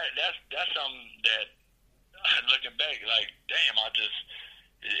that's something that, looking back, like, damn,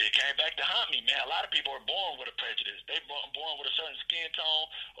 it came back to haunt me, man. A lot of people are born with a prejudice. They born with a certain skin tone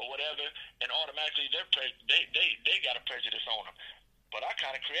or whatever, and automatically they got a prejudice on them. But I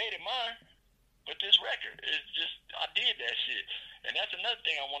kind of created mine. With this record, it's just, I did that shit. And that's another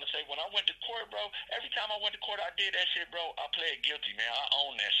thing I want to say. When I went to court, bro, every time I went to court, I did that shit, bro. I pled guilty, man. I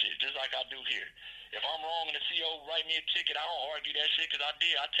own that shit, just like I do here. If I'm wrong and the CO write me a ticket, I don't argue that shit because I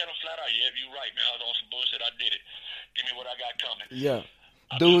did. I tell them flat out, yeah, you right, man. I was on some bullshit. I did it. Give me what I got coming. Yeah.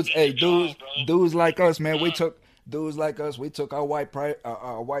 Dudes like us, man, we took our white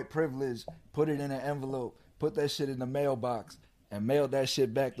privilege, put it in an envelope, put that shit in the mailbox, and mailed that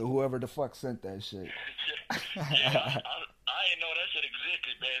shit back to whoever the fuck sent that shit. I didn't know that shit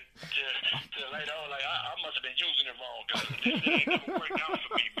existed, man. Till later on, like I must have been using it wrong because this shit ain't never worked out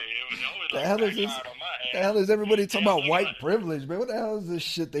for me, man. It was always the hell is everybody talking about white privilege, man? What the hell is this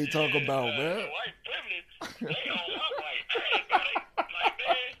shit they talk about, man? White privilege? They on my white ass, man. Like,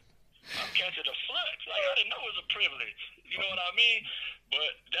 man, I'm catching the flux. Like, I didn't know it was a privilege. You know what I mean?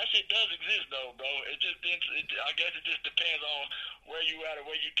 But that shit does exist, though, bro. I guess it just depends on where you at or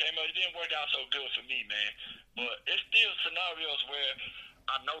where you came up. It didn't work out so good for me, man. But it's still scenarios where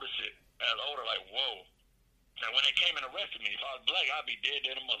I notice it as older, like, whoa. Now, when they came and arrested me, if I was black, I'd be dead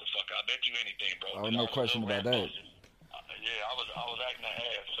to the motherfucker. I bet you anything, bro. Oh, no question about that. Yeah, I was acting an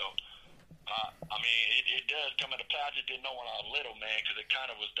ass, so. I mean, it does come into play. I just didn't know when I was little, man, because it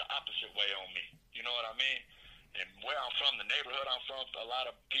kind of was the opposite way on me. You know what I mean? And where I'm from, the neighborhood I'm from, a lot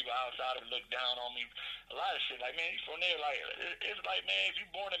of people outside of it look down on me. A lot of shit. Like, man, you from there, like, it's like, man, if you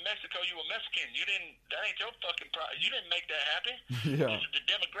born in Mexico, you a Mexican. That ain't your fucking problem. You didn't make that happen. Yeah. This is the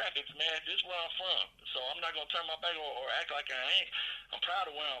demographics, man. This is where I'm from. So I'm not going to turn my back or act like I ain't. I'm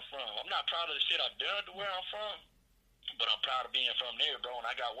proud of where I'm from. I'm not proud of the shit I've done to where I'm from, but I'm proud of being from there, bro, and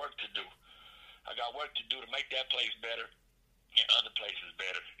I got work to do. I got work to do to make that place better and other places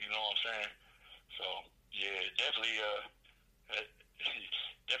better. You know what I'm saying? So, yeah, definitely, yeah,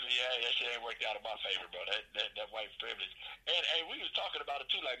 that shit ain't worked out in my favor, bro. That white privilege. And hey, we was talking about it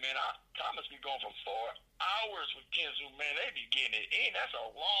too. Like, man, Thomas be going for 4 hours with Kenzu, man. They be getting it in. That's a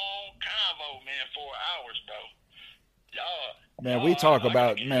long convo, man. 4 hours, bro. Man, we talk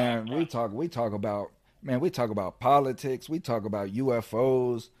about politics. We talk about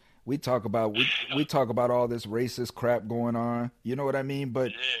UFOs. We talk about all this racist crap going on. You know what I mean?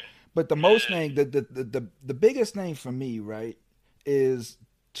 But the most thing, the biggest thing for me, right, is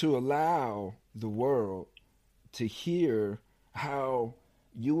to allow the world to hear how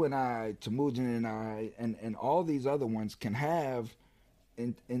you and I, Temujin and I, and all these other ones can have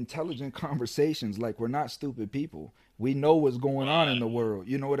intelligent conversations. Like, we're not stupid people. We know what's going on in the world.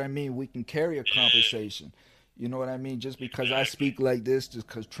 You know what I mean? We can carry a conversation. You know what I mean? Just because I speak like this, just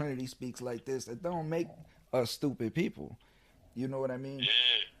because Trinity speaks like this, it don't make us stupid people. You know what I mean?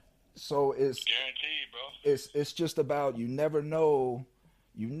 So it's guaranteed, bro. It's just about, you never know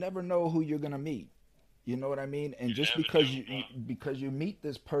who you're gonna meet. You know what I mean? And just because you meet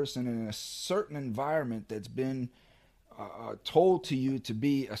this person in a certain environment that's been told to you to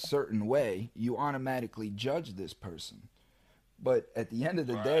be a certain way, you automatically judge this person. But at the end of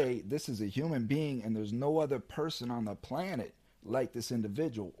the day, this is a human being, and there's no other person on the planet like this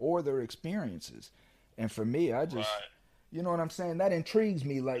individual or their experiences. And for me, I just, you know what I'm saying? That intrigues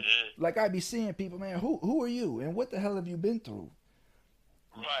me. Like I be seeing people, man, who are you, and what the hell have you been through?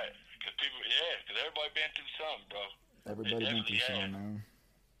 Right, because everybody been through something, bro. Everybody been through something, man.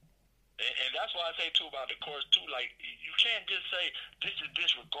 And that's why I say too about the course too. Like, you can't just say this is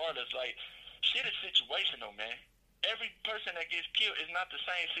this regardless. Like, shit is situational, man. Every person that gets killed is not the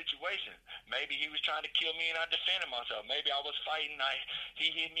same situation. Maybe he was trying to kill me and I defended myself. Maybe I was fighting. He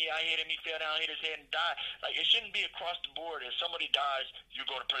hit me, I hit him, he fell down, hit his head and died. Like, it shouldn't be across the board. If somebody dies, you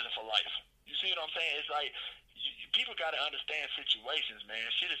go to prison for life. You see what I'm saying? It's like, people got to understand situations, man.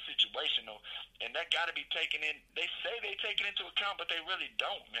 Shit is situational, and that got to be taken in. They say they take it into account, but they really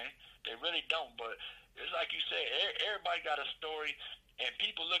don't, man. They really don't. But it's like you said, everybody got a story, and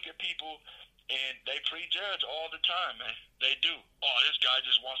people look at people and they prejudge all the time, man. They do. Oh, this guy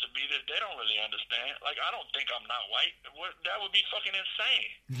just wants to be this. They don't really understand. Like, I don't think I'm not white. That would be fucking insane.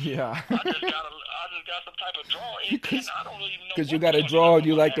 Yeah. I just got some type of draw. And I don't really know. Because you got a draw,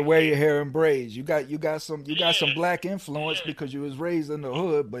 you like to wear your hair in braids. You got some black influence because you was raised in the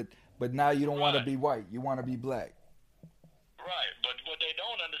hood, but now you don't want to be white. You want to be black. Right. But what they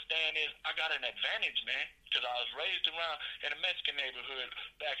don't understand is I got an advantage, man. Because I was raised around in a Mexican neighborhood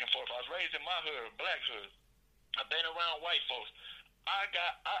back and forth. I was raised in my hood, black hood. I've been around white folks.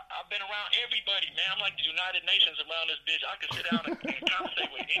 I've been around everybody, man. I'm like the United Nations around this bitch. I can sit down and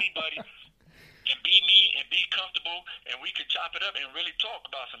conversate with anybody and be me and be comfortable, and we could chop it up and really talk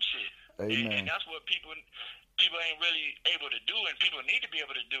about some shit. And that's what people ain't really able to do, and people need to be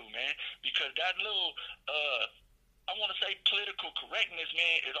able to do, man. Because that little I want to say political correctness,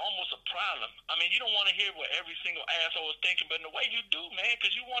 man, is almost a problem. I mean, you don't want to hear what every single asshole is thinking, but in the way you do, man,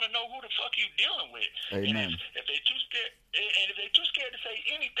 because you want to know who the fuck you dealing with. Amen. And if they're too scared, to say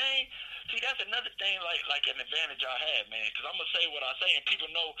anything, see, that's another thing, like an advantage I have, man, because I'm going to say what I say, and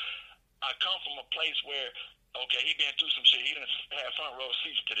people know I come from a place where, okay, he been through some shit. He done had front row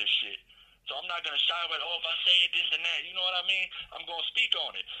seats to this shit. So I'm not going to shy away, if I say this and that, you know what I mean? I'm going to speak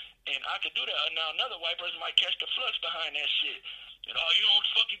on it. And I could do that. Now, another white person might catch the flux behind that shit. You know, you know what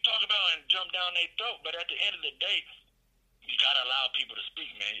the fuck you talk about, and jump down their throat. But at the end of the day, you got to allow people to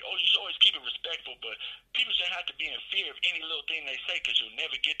speak, man. You should always keep it respectful, but people shouldn't have to be in fear of any little thing they say, because you'll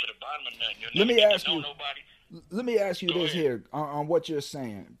never get to the bottom of nothing. You'll never get to know nobody. Let me ask you this here on what you're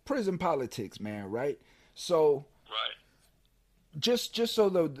saying. Prison politics, man, right? So... Right. Just so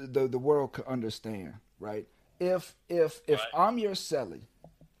the world could understand, right? If I'm your cellie,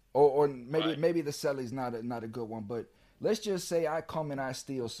 or maybe the cellie's not a good one, but let's just say I come and I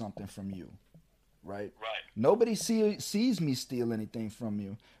steal something from you, right? Right. Nobody sees me steal anything from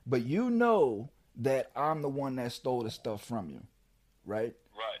you, but you know that I'm the one that stole the stuff from you, right?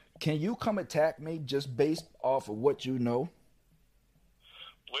 Right. Can you come attack me just based off of what you know?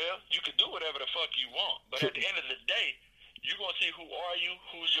 Well, you can do whatever the fuck you want, but at the end of the day, you're going to see who are you,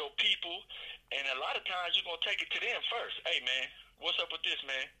 who's your people, And a lot of times you're gonna take it to them first. Hey man, what's up with this,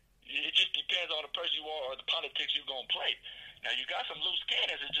 man? It just depends on the person you are or the politics you're gonna play. Now you got some loose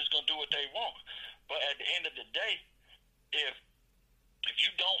cannons that's just gonna do what they want. But at the end of the day, if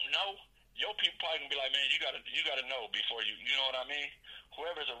you don't know, your people probably gonna be like, man, you gotta know before you know what I mean?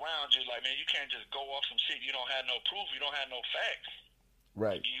 Whoever's around you, like, man, you can't just go off some shit. You don't have no proof. You don't have no facts.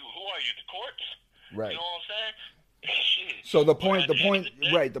 Right. Who are you? The courts? Right. You know what I'm saying? Shit. So the point of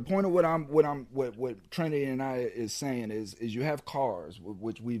what Trinity and I is saying is you have cars,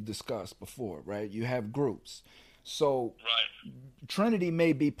 which we've discussed before, right? You have groups. So right. Trinity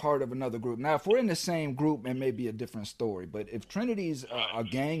may be part of another group. Now, if we're in the same group, it may be a different story. But if Trinity's a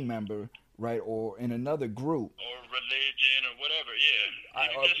gang member, right, or in another group, or religion or whatever,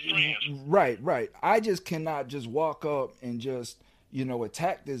 yeah, just friends. Right. I just cannot just walk up and just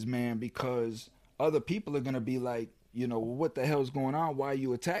attack this man because other people are going to be like, well, what the hell's going on? Why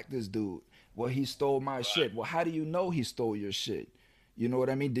you attack this dude? Well, he stole my shit. Well, how do you know he stole your shit? You know what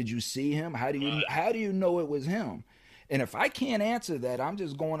I mean? Did you see him? How do you know it was him? And if I can't answer that, I'm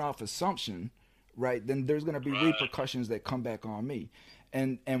just going off assumption, right? Then there's going to be repercussions that come back on me.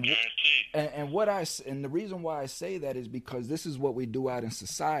 And the reason why I say that is because this is what we do out in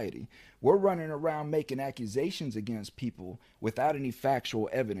society. We're running around making accusations against people without any factual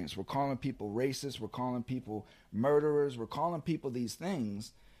evidence. We're calling people racist. We're calling people murderers. We're calling people these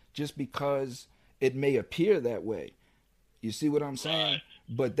things just because it may appear that way. You see what I'm saying?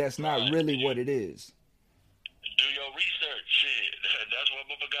 But that's not really what it is. Do your research, shit. That's what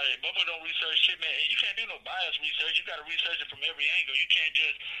motherfucker got. Motherfucker don't research shit, man. And you can't do no bias research. You got to research it from every angle. You can't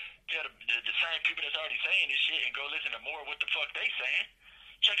just tell the same people that's already saying this shit and go listen to more of what the fuck they saying.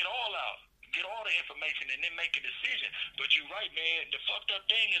 Check it all out. Get all the information and then make a decision. But you're right, man. The fucked up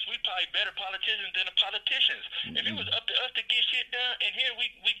thing is we probably better politicians than the politicians. Mm-hmm. If it was up to us to get shit done, and here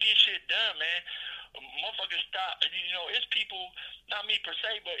we get shit done, man. Motherfuckers stop. It's people, not me per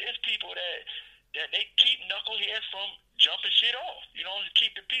se, but it's people that they keep knuckleheads from jumping shit off. To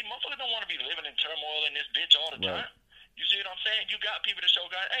keep the people. Motherfuckers don't want to be living in turmoil in this bitch all the time. You see what I'm saying? You got people that show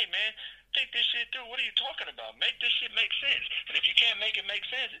God, hey man, think this shit through. What are you talking about? Make this shit make sense. And if you can't make it make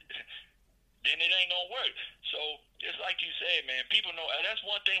sense, then it ain't gonna work. So it's like you said, man, people know, and that's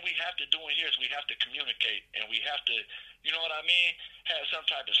one thing we have to do in here is we have to communicate, and we have to, you know what I mean, have some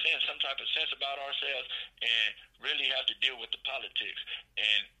type of sense about ourselves, and really have to deal with the politics.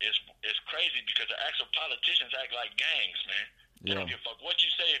 And it's crazy because the actual politicians act like gangs, man. They don't give a fuck what you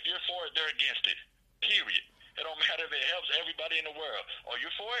say. If you're for it, they're against it. Period. It don't matter if it helps everybody in the world. Oh,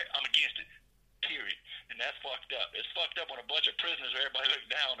 you're for it? I'm against it. Period. And that's fucked up. It's fucked up when a bunch of prisoners who everybody look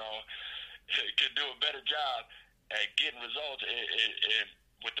down on could do a better job at getting results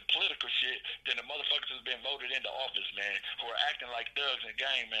with the political shit than the motherfuckers who's been voted into office, man, who are acting like thugs and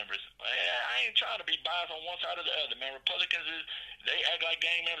gang members. I ain't trying to be biased on one side or the other, man. Republicans, they act like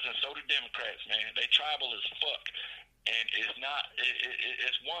gang members, and so do Democrats, man. They tribal as fuck. And it's not,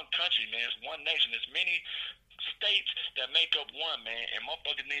 it's one country, man. It's one nation. There's many states that make up one, man. And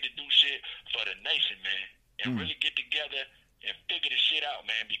motherfuckers need to do shit for the nation, man. And really get together and figure this shit out,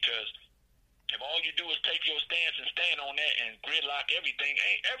 man. Because if all you do is take your stance and stand on that and gridlock everything,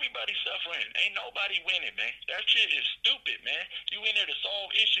 ain't everybody suffering. Ain't nobody winning, man. That shit is stupid, man. You in there to solve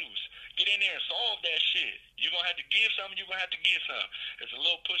issues. Get in there and solve that shit. You're going to have to give something, you're going to have to give something. It's a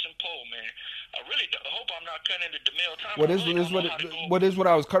little push and pull, man. I really hope I'm not cutting into DeMille time. What is what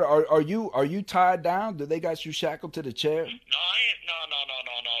I was cutting? Are you tied down? Do they got you shackled to the chair? No, I ain't. No.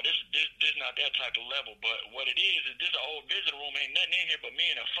 This not that type of level. But what it is this an old visitor room. Ain't nothing in here but me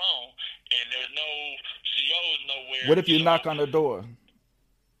and a phone. And there's no COs nowhere. What if you knock on the door?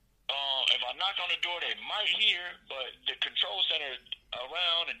 If I knock on the door, they might hear, but the control center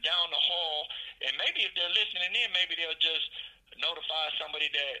around and down the hall, and maybe if they're listening in, maybe they'll just notify somebody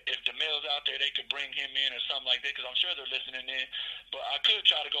that if DeMille's out there, they could bring him in or something like that, because I'm sure they're listening in. But I could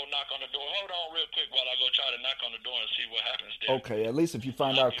try to go knock on the door. Hold on real quick while I go try to knock on the door and see what happens there. Okay, at least if you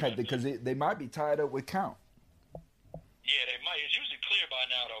find out, because they might be tied up with count. Yeah, they might. It's usually clear by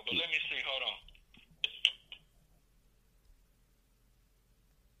now, though, but let me see. Hold on.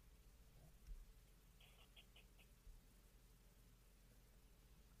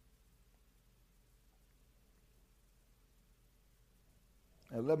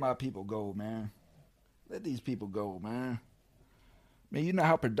 And let my people go, man. Let these people go, man. Man, you know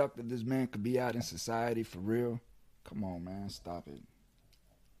how productive this man could be out in society for real? Come on, man. Stop it.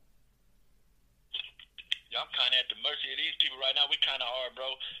 Yeah, I'm kind of at the mercy of these people right now. We kind of are,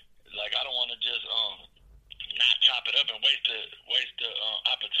 bro. Like, I don't want to just not chop it up and waste the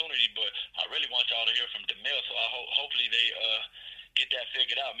opportunity, but I really want y'all to hear from DeMille, so hopefully they get that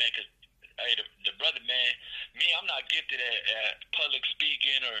figured out, man, because hey, the brother, man, me, I'm not gifted at public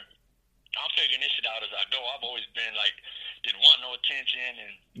speaking, or I'm figuring this shit out as I go. I've always been like, didn't want no attention,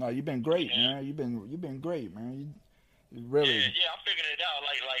 and No, you've been great, man. You've been great, man. You really. Yeah, I'm figuring it out.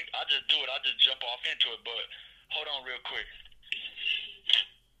 Like I just do it. I just jump off into it. But hold on, real quick.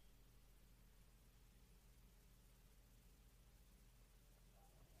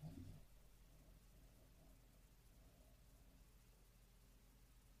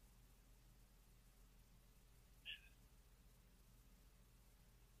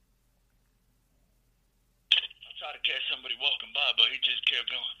 Try to catch somebody walking by, but he just kept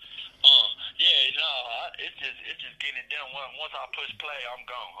going. It's just getting it done. Once I push play, I'm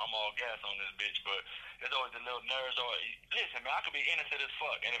gone. I'm all gas on this bitch, but there's always a little nerves. Listen, man, I could be innocent as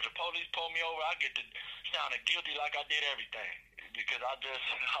fuck, and if the police pull me over, I get to sounding guilty like I did everything, because I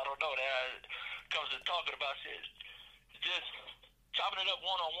don't know, that comes to talking about shit. Just chopping it up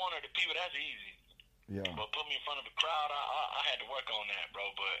one-on-one or the people, that's easy. Yeah. But put me in front of a crowd, I had to work on that, bro.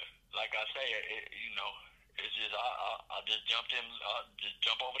 But like I say, it's just I just just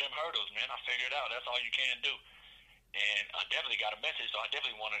jump over them hurdles, man. I figured it out. That's all you can do. And I definitely got a message, so I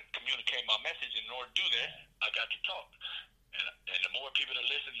definitely want to communicate my message. And in order to do that, I got to talk. And the more people that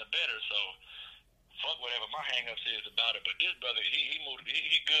listen, the better. So fuck whatever my hang-ups is about it. But this brother, he moved.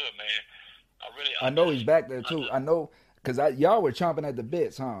 He good, man. I know he's back there too. I know. Cause y'all were chomping at the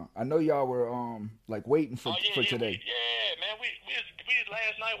bits, huh? I know y'all were like waiting for today. Yeah, man. We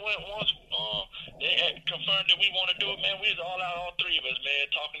last night once they had confirmed that we want to do it, man. We was all out, all three of us, man,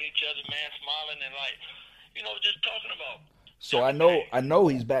 talking to each other, man, smiling and like, just talking about. So I know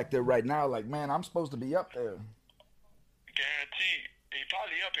he's back there right now. Like, man, I'm supposed to be up there. Guaranteed, he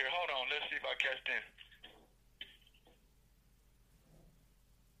probably up here. Hold on, let's see if I catch him.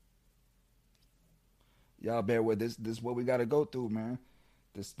 Y'all bear with this. This is what we got to go through, man.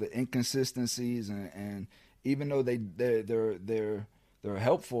 This the inconsistencies and even though they're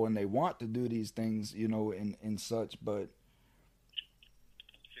helpful and they want to do these things, and such, but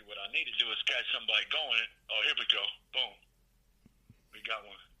see what I need to do is catch somebody going. Oh, here we go. Boom. We got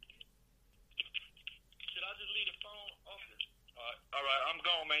one. Should I just leave the phone off? All right, I'm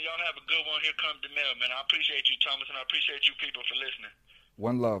gone, man. Y'all have a good one. Here comes the mail, man. I appreciate you, Thomas, and I appreciate you people for listening.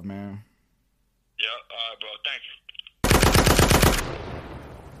 One love, man. Yeah, all right, bro. Thank you.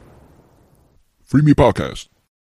 Free Me Podcast.